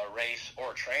via a race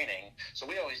or training. So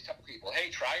we always tell people,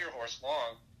 hey, try your horse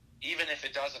long. Even if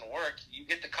it doesn't work, you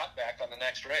get the cutback on the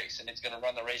next race, and it's going to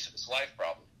run the race of its life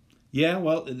probably. Yeah,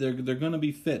 well, they're going to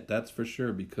be fit, that's for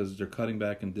sure, because they're cutting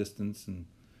back in distance, and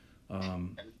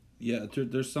yeah,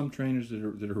 there's some trainers that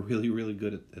are really, really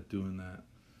good at doing that.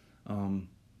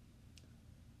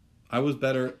 I was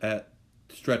better at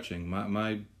stretching.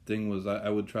 My thing was I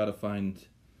would try to find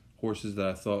horses that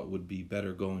I thought would be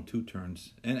better going 2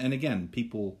 turns. And again,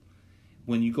 people,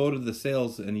 when you go to the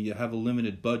sales and you have a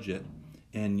limited budget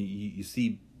and you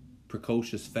see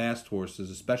precocious fast horses,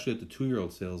 especially at the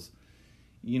 2-year-old sales,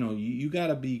 you know, you got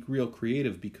to be real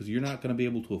creative because you're not going to be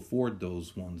able to afford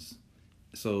those ones.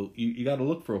 So you got to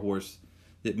look for a horse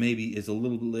that maybe is a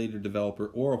little bit later developer,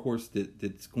 or a horse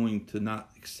that's going to not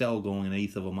excel going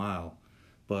 1/8 of a mile,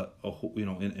 but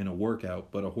in a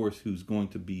workout, but a horse who's going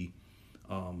to be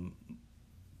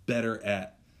better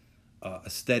at a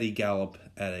steady gallop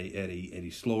at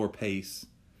a slower pace,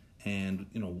 and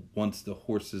you know once the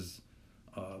horses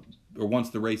or once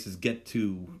the races get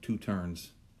to 2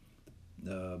 turns.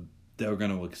 They're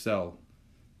going to excel.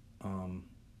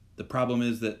 The problem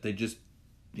is that they just,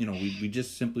 you know, we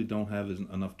just simply don't have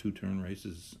enough 2-turn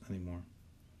races anymore.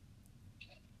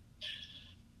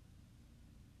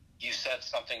 You said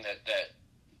something that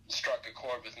struck a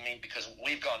chord with me because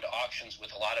we've gone to auctions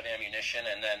with a lot of ammunition,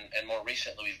 and more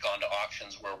recently we've gone to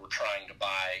auctions where we're trying to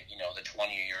buy, you know, the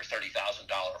 $20,000 or $30,000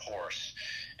 horse,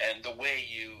 and the way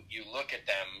you look at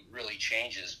them really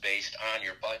changes based on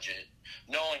your budget,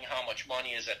 knowing how much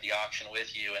money is at the auction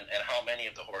with you and how many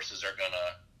of the horses are going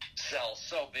to sell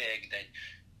so big that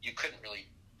you couldn't really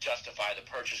justify the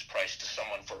purchase price to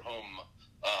someone for whom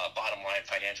bottom line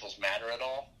financials matter at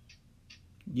all.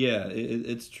 Yeah,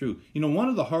 it's true. You know, one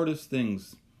of the hardest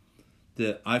things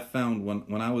that I found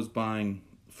when I was buying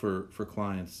for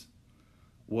clients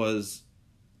was,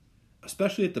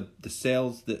 especially at the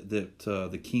sales that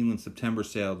the Keeneland September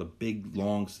sale, the big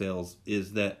long sales,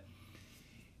 is that,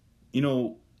 you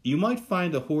know, you might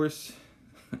find a horse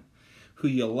who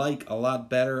you like a lot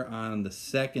better on the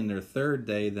 2nd or 3rd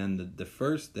day than the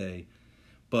first day,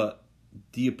 but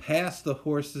do you pass the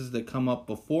horses that come up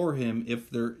before him if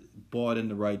they're bought in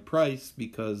the right price?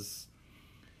 Because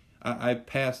I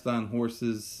passed on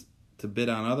horses to bid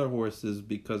on other horses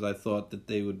because I thought that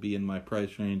they would be in my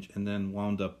price range, and then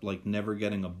wound up like never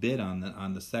getting a bid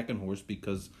on the second horse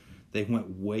because they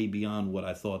went way beyond what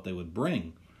I thought they would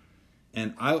bring.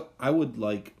 And I would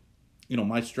like,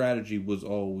 my strategy was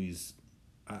always,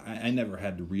 I never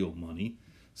had the real money.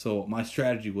 So my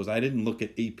strategy was I didn't look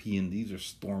at AP&Ds or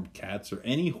Storm Cats or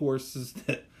any horses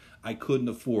that I couldn't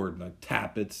afford, like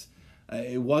Tappets.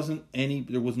 There was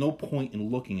no point in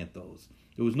looking at those.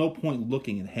 There was no point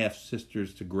looking at half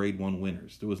sisters to grade 1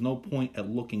 winners. There was no point at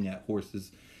looking at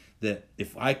horses that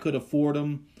if I could afford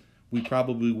them, we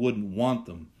probably wouldn't want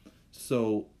them.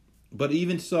 So, but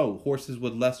even so, horses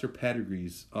with lesser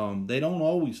pedigrees, they don't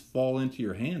always fall into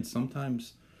your hands.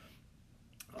 Sometimes,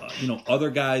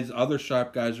 other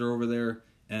sharp guys are over there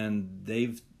and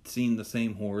they've seen the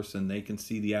same horse and they can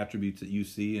see the attributes that you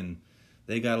see, and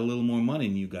they got a little more money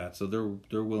than you got, so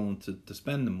they're willing to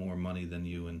spend more money than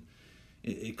you. And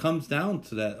it comes down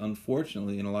to that,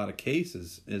 unfortunately, in a lot of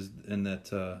cases, I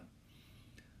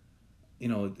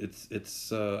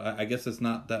guess it's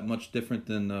not that much different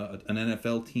than an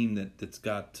NFL team that's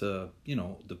got the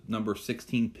number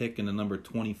 16 pick and the number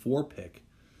 24 pick.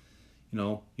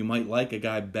 You might like a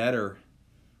guy better,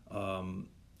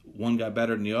 one guy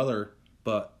better than the other,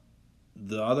 but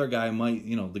the other guy might,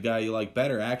 the guy you like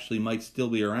better actually might still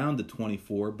be around at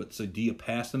 24, but so do you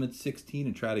pass him at 16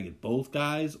 and try to get both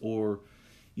guys, or,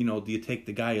 do you take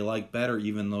the guy you like better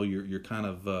even though you're kind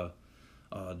of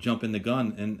jumping the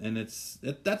gun? And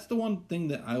that's the one thing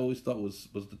that I always thought was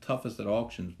the toughest at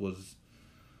auctions, was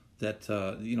that,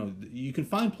 you can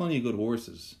find plenty of good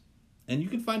horses, and you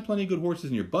can find plenty of good horses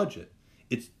in your budget.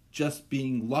 It's just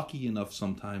being lucky enough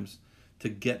sometimes to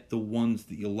get the ones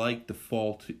that you like to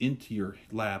fall into your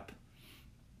lap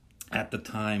at the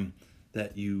time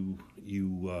that you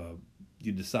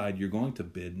decide you're going to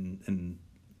bid, and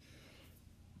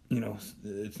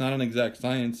it's not an exact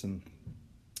science, and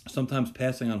sometimes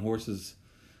passing on horses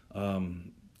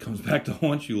comes back to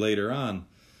haunt you later on,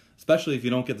 especially if you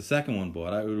don't get the second one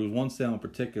bought. There was one sale in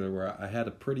particular where I had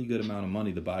a pretty good amount of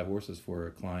money to buy horses for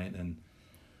a client, and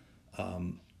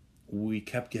we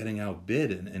kept getting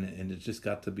outbid, and it just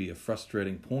got to be a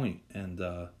frustrating point. And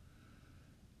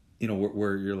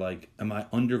where you're like, am I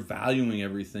undervaluing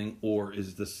everything, or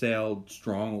is the sale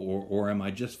strong, or am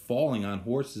I just falling on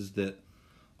horses that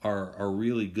are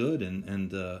really good, and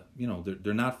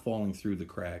they're not falling through the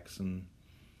cracks? And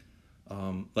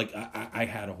I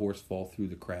had a horse fall through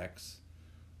the cracks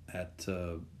at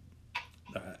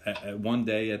one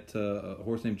day at a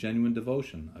horse named Genuine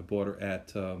Devotion. I bought her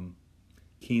at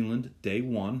Keeneland, day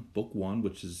 1, book 1,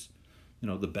 which is,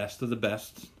 the best of the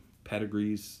best,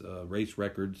 pedigrees, race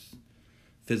records,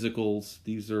 physicals.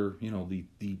 These are,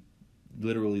 the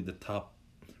literally the top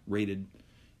rated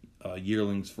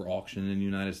yearlings for auction in the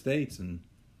United States. And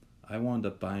I wound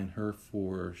up buying her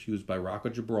she was by Rock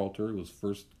of Gibraltar. It was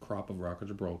first crop of Rock of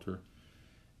Gibraltar.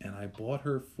 And I bought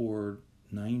her for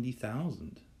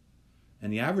 $90,000.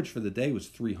 And the average for the day was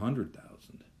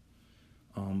 $300,000.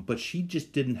 But she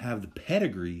just didn't have the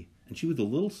pedigree, and she was a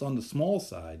little on the small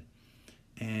side.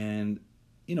 And,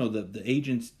 the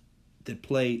agents that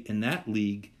play in that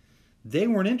league, they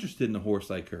weren't interested in a horse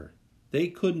like her. They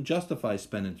couldn't justify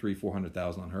spending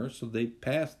 $300,000-$400,000 on her, so they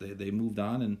passed. They moved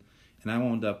on, and I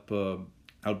wound up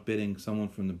outbidding someone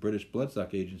from the British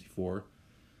Bloodstock Agency for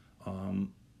her.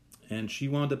 And she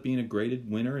wound up being a graded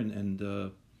winner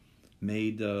and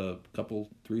made a couple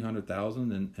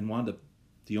 $300,000, and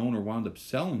the owner wound up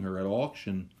selling her at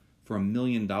auction for $1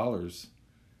 million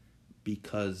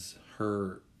because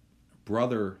her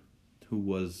brother,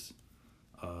 who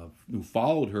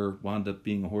followed her, wound up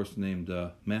being a horse named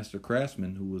Master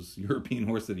Craftsman, who was European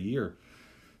Horse of the Year.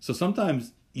 So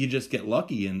sometimes you just get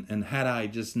lucky, and had I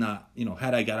just not,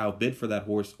 had I got outbid for that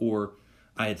horse, or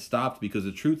I had stopped, because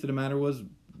the truth of the matter was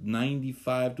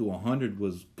 95 to 100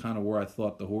 was kind of where I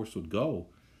thought the horse would go.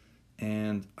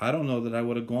 And I don't know that I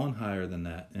would have gone higher than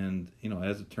that. And,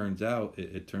 as it turns out,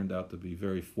 it turned out to be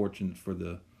very fortunate for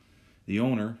the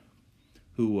owner,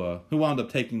 who wound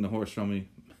up taking the horse from me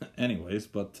anyways.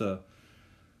 But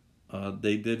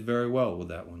they did very well with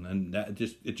that one. And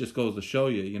it just goes to show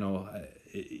you,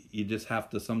 you just have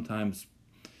to sometimes,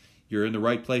 you're in the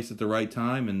right place at the right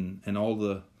time, and all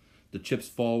the chips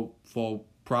fall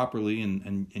properly,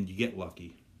 and you get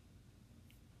lucky.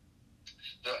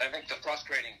 So I think the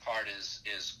frustrating part is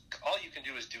all you can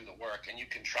do is do the work, and you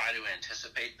can try to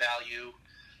anticipate value,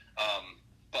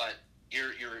 but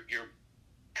you're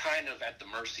kind of at the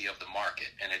mercy of the market,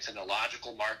 and it's an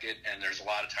illogical market, and there's a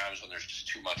lot of times when there's just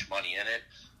too much money in it.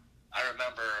 I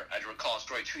recall a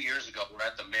story 2 years ago. We're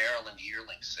at the Maryland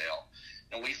yearling sale,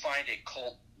 and we find a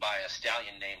colt by a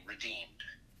stallion named Redeemed.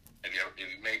 If you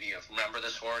maybe remember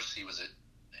this horse, he was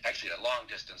actually a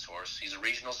long-distance horse. He's a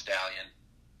regional stallion.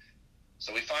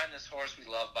 So we find this horse we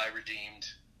love by Redeemed,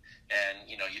 and,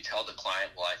 you tell the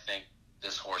client, well, I think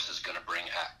this horse is going to bring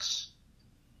X.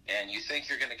 And you think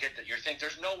you're going to get that. You think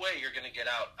there's no way you're going to get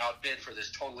outbid for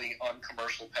this totally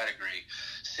uncommercial pedigree.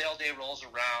 Sale day rolls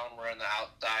around. We're in the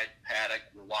outside paddock.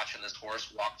 We're watching this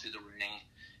horse walk through the ring,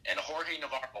 and Jorge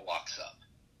Navarro walks up.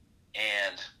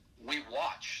 And we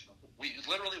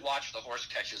literally watch the horse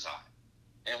catch his eye.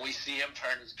 And we see him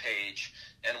turn his page,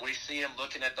 and we see him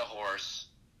looking at the horse,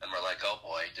 and we're like, oh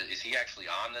boy, is he actually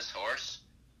on this horse?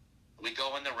 We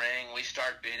go in the ring, we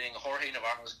start bidding. Jorge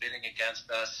Navarro's bidding against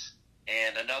us,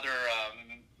 and another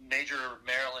major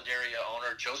Maryland area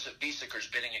owner, Joseph Bieseker's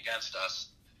bidding against us.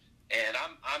 And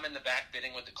I'm in the back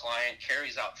bidding with the client.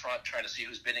 Kerry's out front trying to see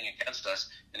who's bidding against us.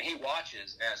 And he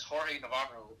watches as Jorge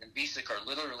Navarro and Bieseker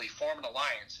literally form an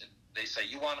alliance. And they say,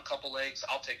 you want a couple legs?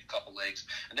 I'll take a couple legs.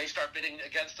 And they start bidding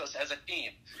against us as a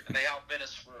team. And they outbid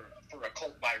us for a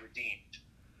colt by Redeemed.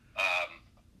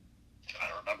 I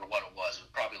don't remember what it was. It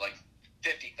was probably like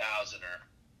 $50,000 or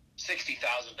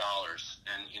 $60,000.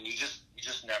 And you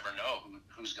just never know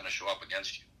who's going to show up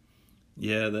against you.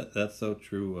 Yeah, that's so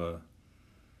true.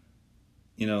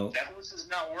 That horse is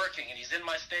not working, and he's in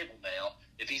my stable mail.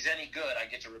 If he's any good, I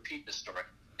get to repeat the story.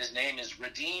 His name is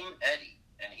Redeem Eddie,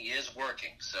 and he is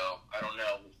working. So I don't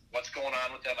know what's going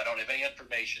on with him. I don't have any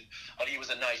information, but he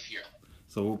was a nice year.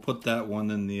 So we'll put that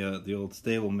one in the old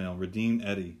stable mail, Redeem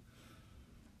Eddie.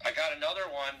 I got another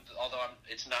one, although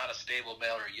it's not a stable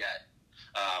mailer yet.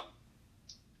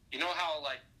 You know how,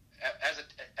 like,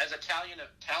 as a talent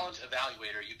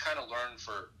evaluator, you kind of learn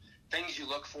for things you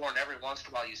look for, and every once in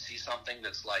a while you see something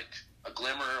that's like a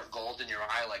glimmer of gold in your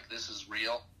eye, like this is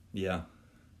real. Yeah.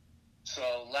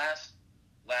 So last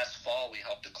fall we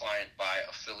helped a client buy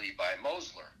a filly by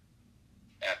Mosler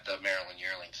at the Maryland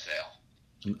Yearling Sale.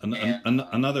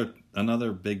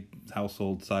 Another big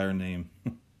household sire name.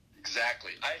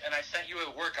 Exactly. I sent you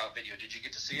a workout video. Did you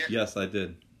get to see it? Yes, I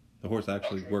did. The horse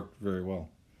actually worked very well.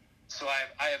 So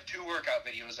I have two workout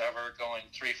videos of her going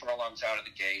 3 furlongs out of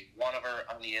the gate. One of her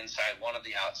on the inside, one on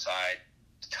the outside.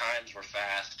 The times were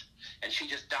fast, and she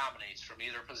just dominates from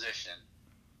either position.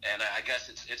 And I guess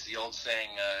it's the old saying,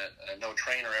 no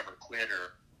trainer ever quit,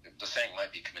 or the saying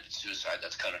might be committed suicide.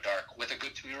 That's kind of dark. With a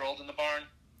good 2-year-old in the barn.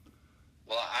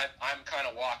 Well, I'm kind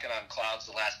of walking on clouds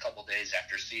the last couple of days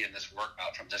after seeing this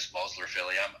workout from this Mosler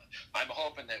filly. I'm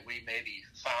hoping that we maybe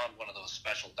found one of those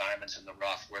special diamonds in the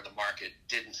rough where the market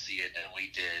didn't see it and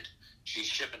we did. She's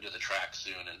shipping to the track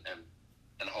soon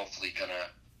and hopefully going to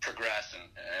progress and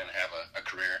have a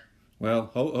career. Well,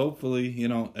 hopefully,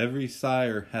 every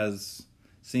sire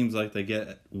seems like they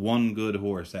get one good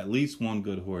horse, at least one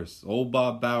good horse. Old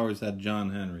Bob Bowers had John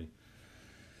Henry.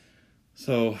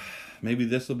 So maybe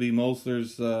this will be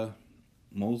Mosler's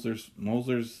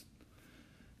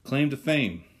claim to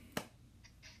fame.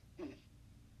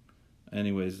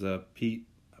 Anyways, Pete,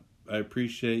 I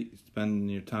appreciate spending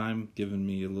your time, giving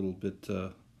me a little bit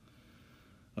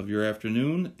of your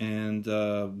afternoon, and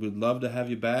we'd love to have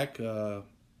you back.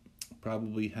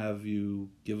 Probably have you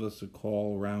give us a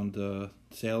call around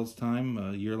sales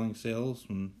time, yearling sales,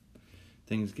 when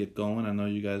things get going. I know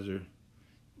you guys are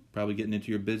probably getting into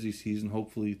your busy season.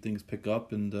 Hopefully things pick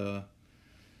up and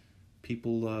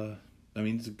people,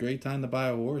 it's a great time to buy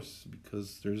a horse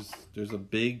because there's a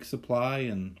big supply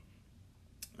and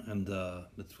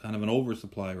it's kind of an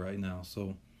oversupply right now.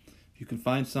 So if you can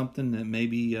find something that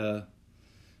maybe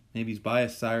is by a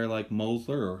sire like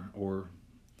Mosler or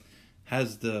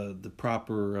has the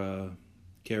proper,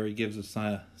 Kerry gives a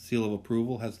seal of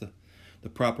approval, has the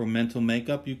proper mental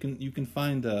makeup, you can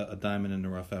find a diamond in the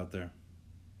rough out there.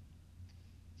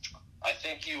 I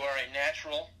think you are a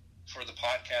natural for the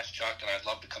podcast, Chuck, and I'd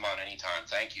love to come on anytime.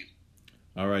 Thank you.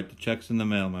 All right, the check's in the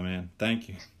mail, my man. Thank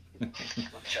you.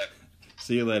 Check.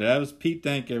 See you later. That was Pete.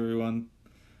 Thank everyone.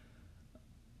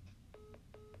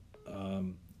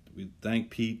 We thank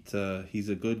Pete. He's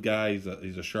a good guy. He's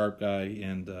a sharp guy,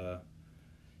 and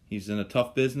he's in a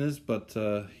tough business, but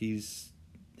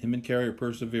him and Kerry are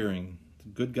persevering.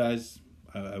 Good guys.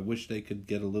 I wish they could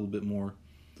get a little bit more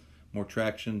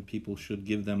traction. People should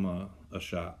give them a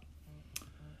shot.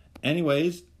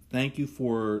 Anyways, thank you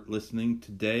for listening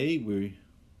today. We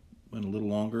went a little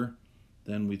longer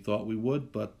than we thought we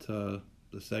would, but the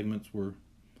segments were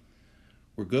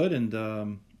good.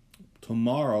 And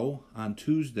tomorrow, on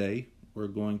Tuesday, we're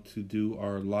going to do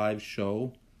our live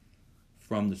show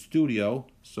from the studio,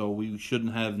 so we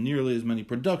shouldn't have nearly as many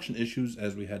production issues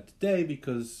as we had today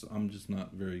because I'm just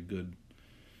not very good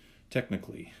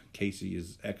technically. Casey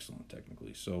is excellent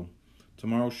technically. So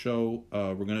tomorrow's show,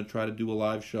 we're going to try to do a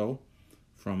live show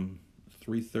from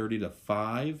 3:30 to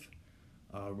 5.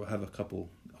 We'll have a couple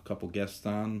guests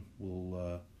on.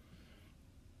 We'll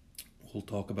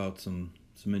talk about some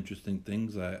interesting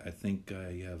things. I think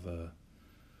I have a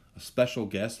special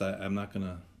guest. I'm not going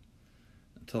to,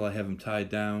 until I have him tied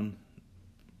down,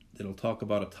 that'll talk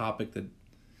about a topic that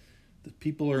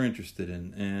people are interested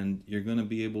in, and you're going to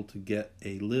be able to get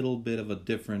a little bit of a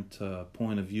different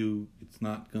point of view. It's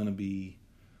not going to be,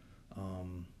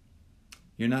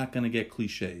 you're not going to get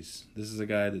cliches. This is a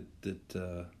guy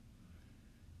that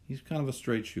he's kind of a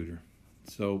straight shooter.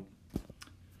 So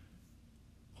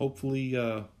hopefully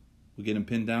we get him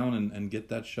pinned down and get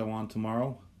that show on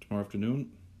tomorrow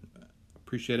afternoon.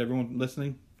 Appreciate everyone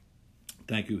listening.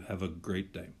 Thank you. Have a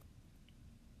great day.